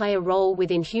 horses play a role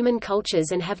within human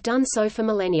cultures and have done so for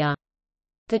millennia.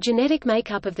 The genetic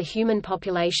makeup of the human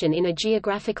population in a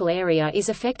geographical area is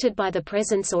affected by the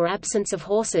presence or absence of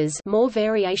horses, more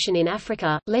variation in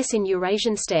Africa, less in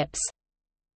Eurasian steppes.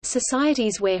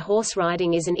 Societies where horse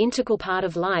riding is an integral part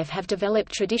of life have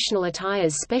developed traditional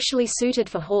attires specially suited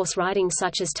for horse riding,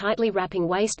 such as tightly wrapping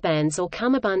waistbands or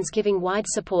cummerbunds giving wide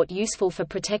support useful for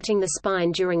protecting the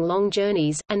spine during long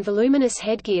journeys, and voluminous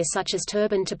headgear such as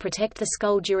turban to protect the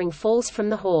skull during falls from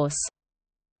the horse.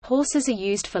 Horses are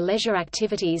used for leisure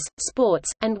activities, sports,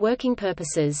 and working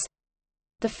purposes.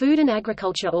 The Food and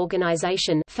Agriculture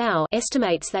Organization (FAO)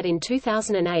 estimates that in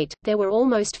 2008, there were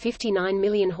almost 59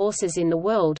 million horses in the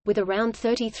world, with around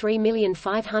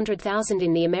 33,500,000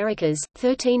 in the Americas,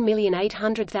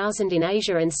 13,800,000 in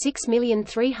Asia and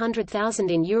 6,300,000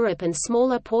 in Europe and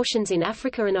smaller portions in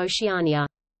Africa and Oceania.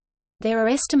 There are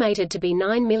estimated to be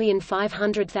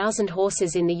 9,500,000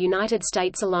 horses in the United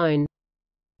States alone.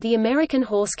 The American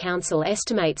Horse Council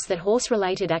estimates that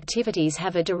horse-related activities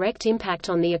have a direct impact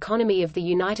on the economy of the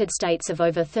United States of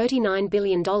over $39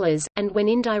 billion, and when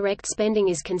indirect spending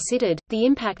is considered, the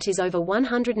impact is over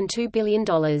 $102 billion.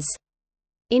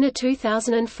 In a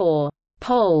 2004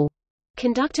 poll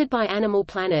Conducted by Animal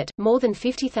Planet, more than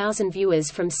 50,000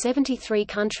 viewers from 73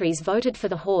 countries voted for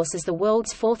the horse as the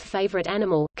world's fourth favorite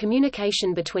animal.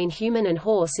 Communication between human and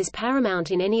horse is paramount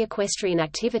in any equestrian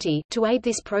activity. To aid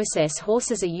this process,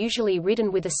 horses are usually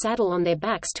ridden with a saddle on their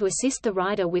backs to assist the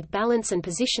rider with balance and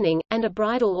positioning, and a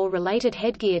bridle or related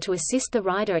headgear to assist the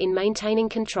rider in maintaining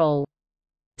control.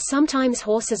 Sometimes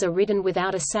horses are ridden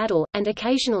without a saddle, and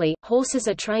occasionally, horses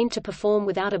are trained to perform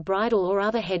without a bridle or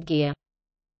other headgear.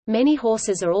 Many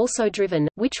horses are also driven,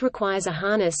 which requires a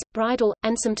harness, bridle,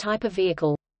 and some type of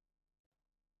vehicle.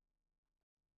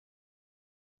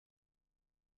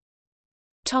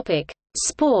 Topic: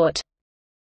 Sport.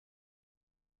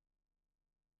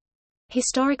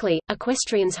 Historically,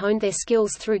 equestrians honed their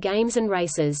skills through games and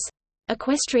races.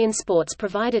 Equestrian sports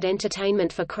provided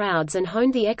entertainment for crowds and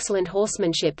honed the excellent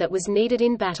horsemanship that was needed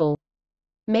in battle.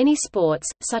 Many sports,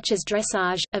 such as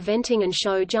dressage, eventing and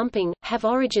show jumping, have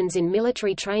origins in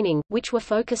military training, which were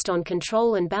focused on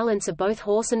control and balance of both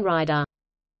horse and rider.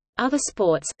 Other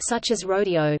sports, such as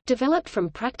rodeo, developed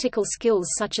from practical skills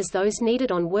such as those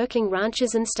needed on working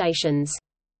ranches and stations.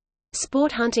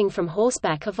 Sport hunting from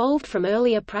horseback evolved from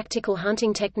earlier practical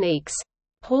hunting techniques.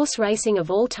 Horse racing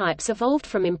of all types evolved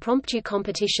from impromptu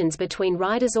competitions between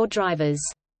riders or drivers.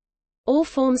 All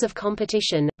forms of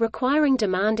competition, requiring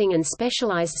demanding and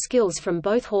specialized skills from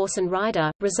both horse and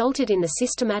rider, resulted in the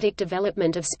systematic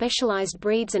development of specialized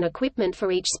breeds and equipment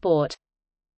for each sport.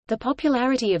 The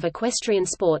popularity of equestrian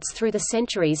sports through the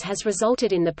centuries has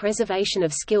resulted in the preservation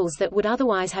of skills that would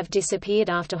otherwise have disappeared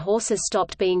after horses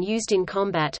stopped being used in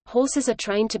combat. Horses are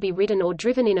trained to be ridden or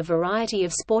driven in a variety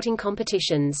of sporting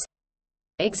competitions.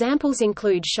 Examples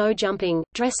include show jumping,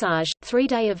 dressage,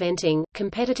 three-day eventing,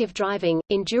 competitive driving,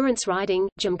 endurance riding,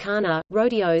 gymkhana,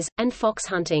 rodeos, and fox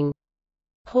hunting.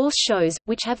 Horse shows,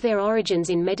 which have their origins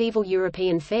in medieval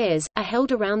European fairs, are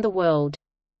held around the world.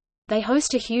 They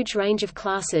host a huge range of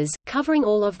classes, covering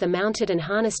all of the mounted and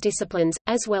harness disciplines,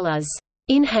 as well as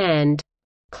in-hand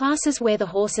classes where the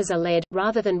horses are led,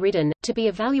 rather than ridden, to be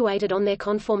evaluated on their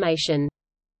conformation.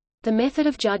 The method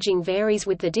of judging varies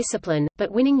with the discipline, but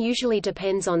winning usually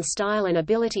depends on style and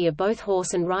ability of both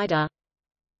horse and rider.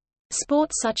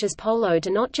 Sports such as polo do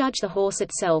not judge the horse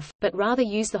itself, but rather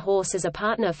use the horse as a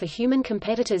partner for human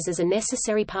competitors as a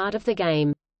necessary part of the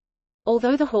game.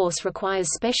 Although the horse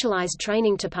requires specialized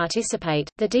training to participate,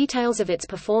 the details of its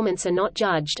performance are not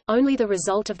judged, only the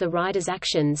result of the rider's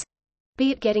actions,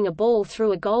 be it getting a ball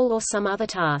through a goal or some other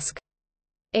task.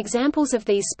 Examples of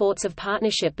these sports of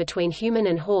partnership between human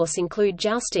and horse include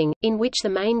jousting, in which the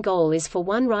main goal is for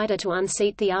one rider to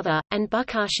unseat the other, and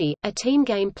bukashi, a team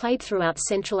game played throughout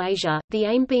Central Asia, the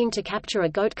aim being to capture a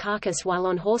goat carcass while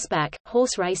on horseback.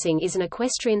 Horse racing is an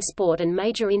equestrian sport and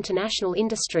major international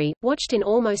industry, watched in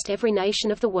almost every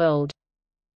nation of the world.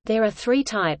 There are three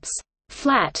types: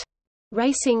 flat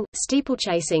racing,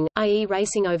 steeplechasing, i.e.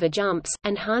 racing over jumps,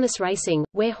 and harness racing,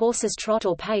 where horses trot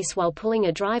or pace while pulling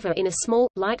a driver in a small,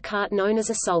 light cart known as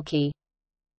a sulky.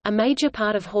 A major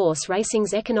part of horse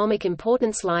racing's economic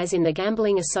importance lies in the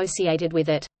gambling associated with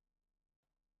it.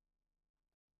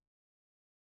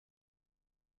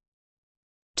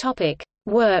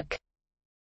 Work.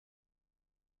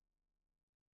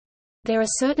 There are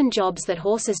certain jobs that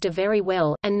horses do very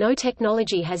well, and no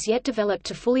technology has yet developed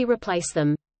to fully replace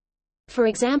them. For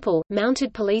example,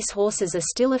 mounted police horses are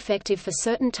still effective for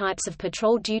certain types of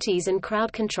patrol duties and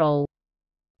crowd control.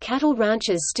 Cattle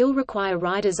ranchers still require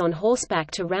riders on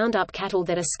horseback to round up cattle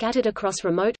that are scattered across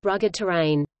remote, rugged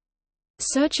terrain.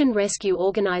 Search and rescue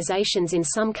organizations in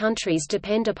some countries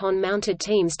depend upon mounted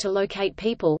teams to locate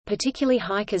people, particularly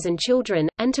hikers and children,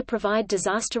 and to provide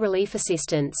disaster relief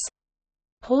assistance.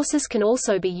 Horses can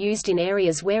also be used in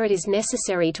areas where it is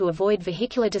necessary to avoid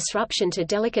vehicular disruption to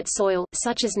delicate soil,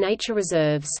 such as nature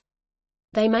reserves.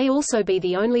 They may also be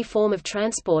the only form of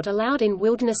transport allowed in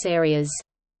wilderness areas.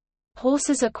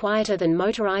 Horses are quieter than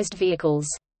motorized vehicles.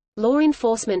 Law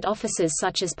enforcement officers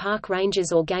such as park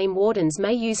rangers or game wardens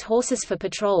may use horses for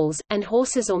patrols, and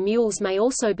horses or mules may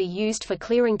also be used for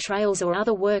clearing trails or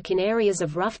other work in areas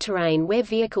of rough terrain where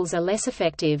vehicles are less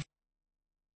effective.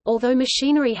 Although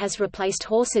machinery has replaced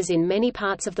horses in many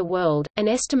parts of the world, an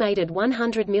estimated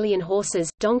 100 million horses,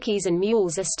 donkeys and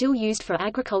mules are still used for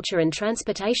agriculture and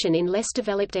transportation in less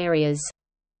developed areas.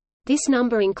 This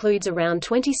number includes around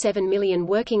 27 million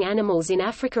working animals in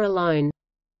Africa alone.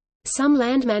 Some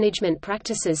land management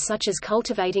practices such as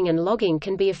cultivating and logging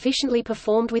can be efficiently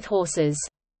performed with horses.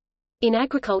 In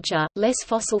agriculture, less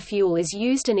fossil fuel is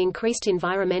used and increased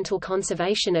environmental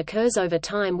conservation occurs over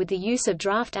time with the use of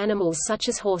draft animals such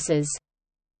as horses.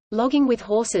 Logging with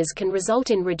horses can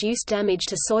result in reduced damage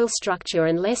to soil structure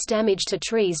and less damage to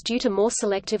trees due to more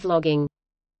selective logging.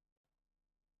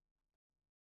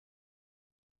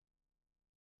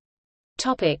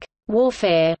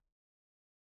 Warfare.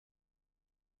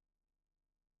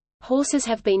 Horses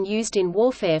have been used in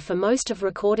warfare for most of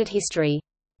recorded history.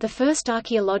 The first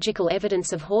archaeological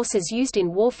evidence of horses used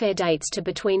in warfare dates to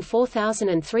between 4000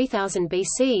 and 3000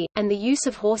 BC, and the use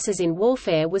of horses in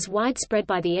warfare was widespread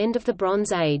by the end of the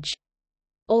Bronze Age.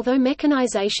 Although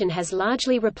mechanization has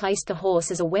largely replaced the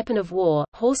horse as a weapon of war,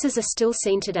 horses are still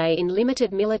seen today in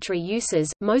limited military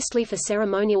uses, mostly for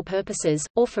ceremonial purposes,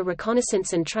 or for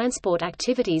reconnaissance and transport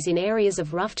activities in areas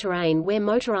of rough terrain where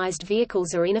motorized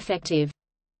vehicles are ineffective.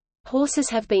 Horses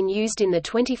have been used in the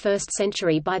 21st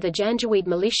century by the Janjaweed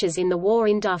militias in the war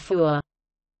in Darfur.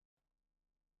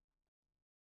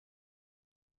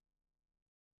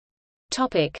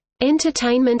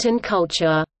 Entertainment and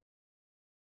culture.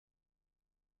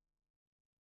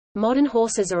 Modern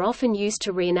horses are often used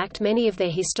to reenact many of their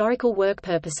historical work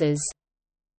purposes.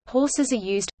 Horses are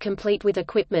used, complete with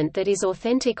equipment that is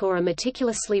authentic or a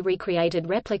meticulously recreated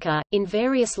replica, in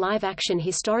various live-action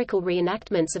historical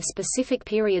reenactments of specific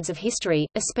periods of history,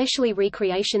 especially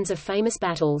recreations of famous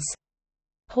battles.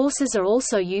 Horses are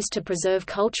also used to preserve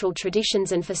cultural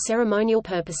traditions and for ceremonial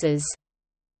purposes.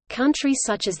 Countries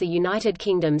such as the United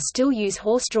Kingdom still use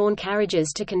horse-drawn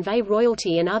carriages to convey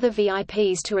royalty and other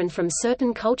VIPs to and from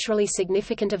certain culturally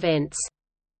significant events.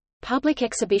 Public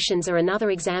exhibitions are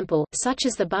another example, such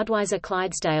as the Budweiser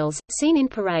Clydesdales, seen in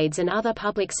parades and other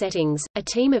public settings, a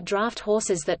team of draft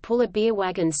horses that pull a beer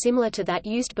wagon similar to that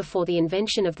used before the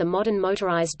invention of the modern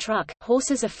motorized truck.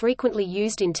 Horses are frequently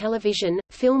used in television,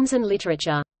 films and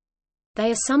literature. They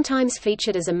are sometimes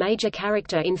featured as a major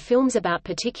character in films about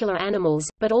particular animals,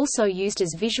 but also used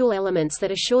as visual elements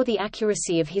that assure the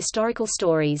accuracy of historical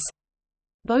stories.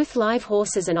 Both live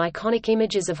horses and iconic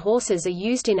images of horses are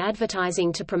used in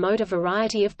advertising to promote a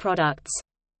variety of products.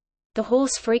 The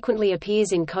horse frequently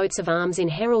appears in coats of arms in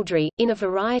heraldry, in a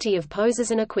variety of poses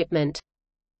and equipment.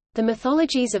 The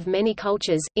mythologies of many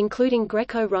cultures, including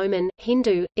Greco-Roman,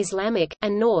 Hindu, Islamic,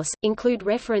 and Norse, include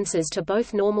references to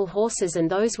both normal horses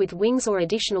and those with wings or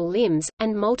additional limbs,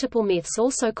 and multiple myths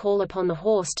also call upon the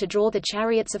horse to draw the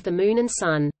chariots of the moon and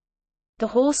sun. The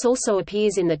horse also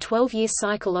appears in the 12-year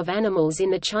cycle of animals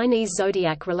in the Chinese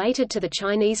zodiac related to the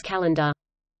Chinese calendar.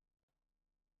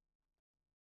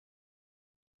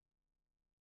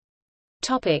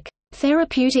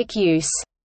 Therapeutic use.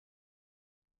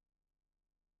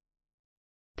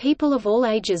 People of all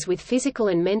ages with physical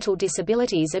and mental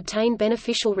disabilities obtain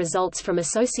beneficial results from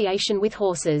association with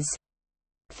horses.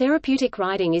 Therapeutic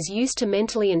riding is used to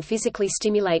mentally and physically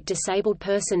stimulate disabled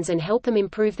persons and help them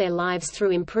improve their lives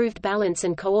through improved balance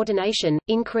and coordination,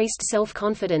 increased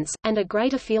self-confidence, and a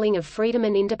greater feeling of freedom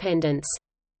and independence.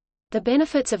 The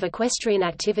benefits of equestrian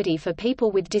activity for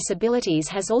people with disabilities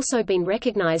has also been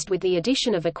recognized with the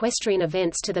addition of equestrian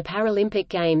events to the Paralympic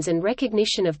Games and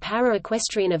recognition of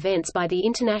para-equestrian events by the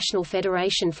International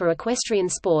Federation for Equestrian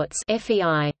Sports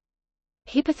 (FEI).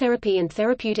 Hippotherapy and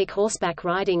therapeutic horseback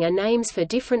riding are names for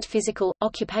different physical,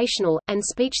 occupational, and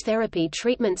speech therapy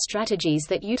treatment strategies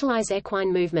that utilize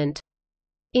equine movement.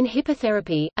 In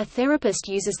hippotherapy, a therapist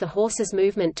uses the horse's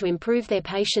movement to improve their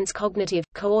patient's cognitive,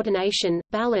 coordination,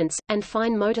 balance, and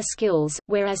fine motor skills,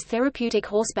 whereas therapeutic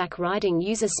horseback riding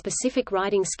uses specific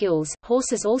riding skills.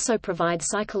 Horses also provide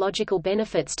psychological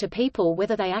benefits to people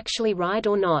whether they actually ride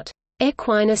or not.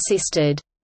 Equine-assisted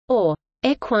or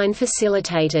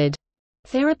equine-facilitated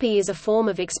therapy is a form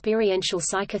of experiential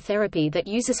psychotherapy that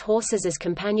uses horses as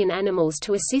companion animals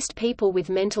to assist people with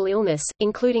mental illness,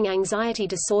 including anxiety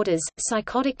disorders,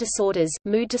 psychotic disorders,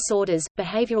 mood disorders,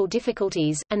 behavioral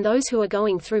difficulties, and those who are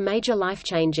going through major life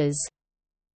changes.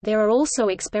 There are also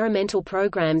experimental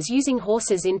programs using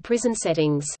horses in prison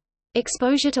settings.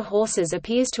 Exposure to horses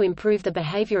appears to improve the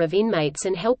behavior of inmates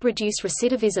and help reduce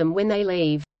recidivism when they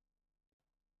leave.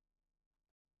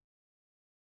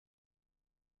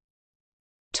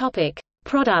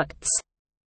 Products.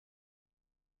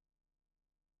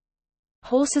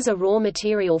 Horses are raw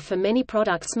material for many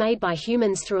products made by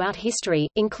humans throughout history,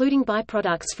 including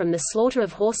byproducts from the slaughter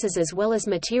of horses as well as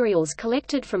materials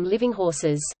collected from living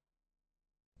horses.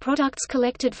 Products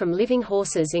collected from living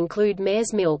horses include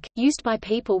mare's milk, used by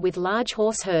people with large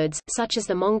horse herds, such as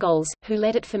the Mongols, who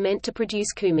let it ferment to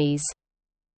produce kumis.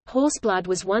 Horse blood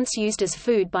was once used as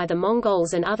food by the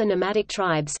Mongols and other nomadic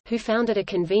tribes, who found it a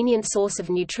convenient source of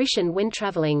nutrition when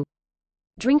traveling.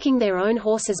 Drinking their own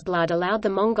horse's blood allowed the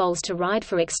Mongols to ride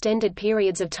for extended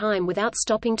periods of time without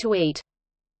stopping to eat.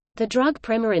 The drug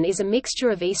Premarin is a mixture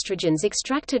of estrogens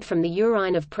extracted from the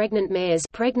urine of pregnant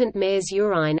mare's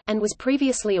urine, and was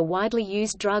previously a widely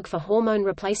used drug for hormone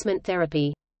replacement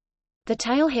therapy. The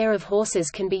tail hair of horses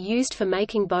can be used for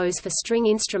making bows for string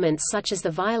instruments such as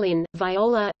the violin,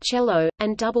 viola, cello,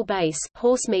 and double bass.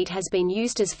 Horse meat has been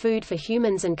used as food for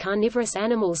humans and carnivorous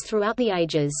animals throughout the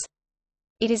ages.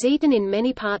 It is eaten in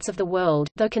many parts of the world,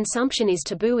 though consumption is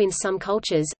taboo in some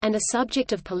cultures, and a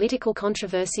subject of political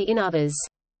controversy in others.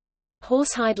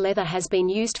 Horsehide leather has been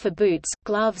used for boots,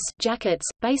 gloves, jackets,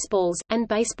 baseballs, and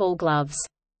baseball gloves.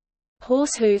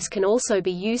 Horse hooves can also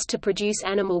be used to produce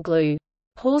animal glue.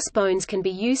 Horse bones can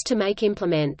be used to make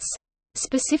implements.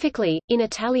 Specifically, in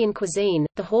Italian cuisine,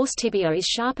 the horse tibia is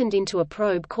sharpened into a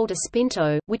probe called a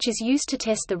spinto, which is used to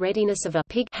test the readiness of a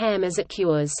pig ham as it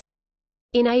cures.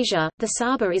 In Asia, the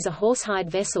saba is a horsehide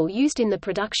vessel used in the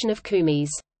production of kumis.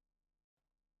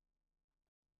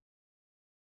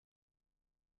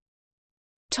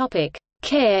 Topic: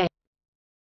 Care.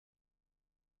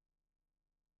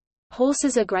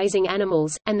 Horses are grazing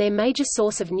animals, and their major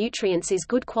source of nutrients is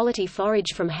good quality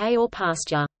forage from hay or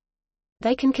pasture.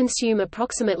 They can consume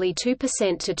approximately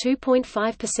 2% to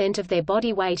 2.5% of their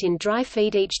body weight in dry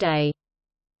feed each day.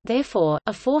 Therefore,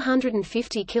 a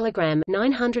 450 kg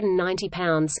 (990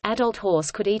 pounds) adult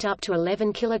horse could eat up to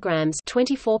 11 kg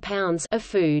 (24 pounds) of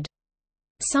food.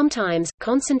 Sometimes,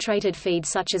 concentrated feed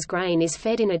such as grain is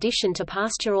fed in addition to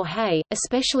pasture or hay,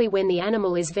 especially when the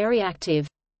animal is very active.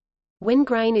 When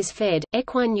grain is fed,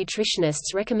 equine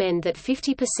nutritionists recommend that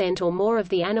 50% or more of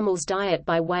the animal's diet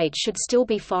by weight should still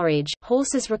be forage.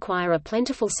 Horses require a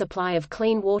plentiful supply of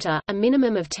clean water, a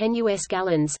minimum of 10 US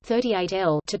gallons 38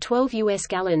 L to 12 US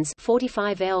gallons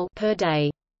 45 L per day.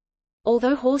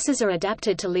 Although horses are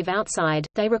adapted to live outside,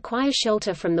 they require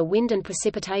shelter from the wind and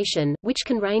precipitation, which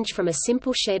can range from a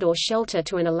simple shed or shelter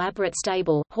to an elaborate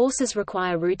stable. Horses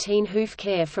require routine hoof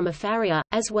care from a farrier,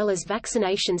 as well as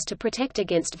vaccinations to protect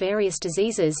against various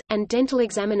diseases, and dental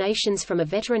examinations from a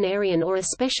veterinarian or a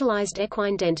specialized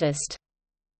equine dentist.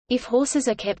 If horses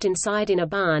are kept inside in a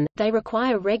barn, they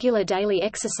require regular daily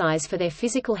exercise for their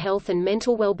physical health and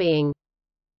mental well-being.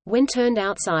 When turned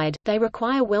outside, they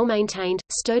require well-maintained,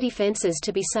 sturdy fences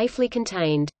to be safely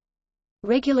contained.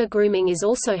 Regular grooming is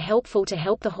also helpful to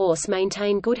help the horse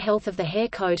maintain good health of the hair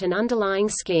coat and underlying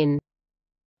skin.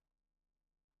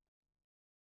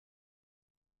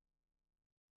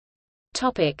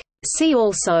 See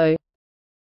also: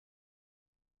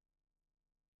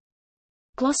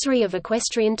 Glossary of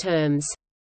equestrian terms.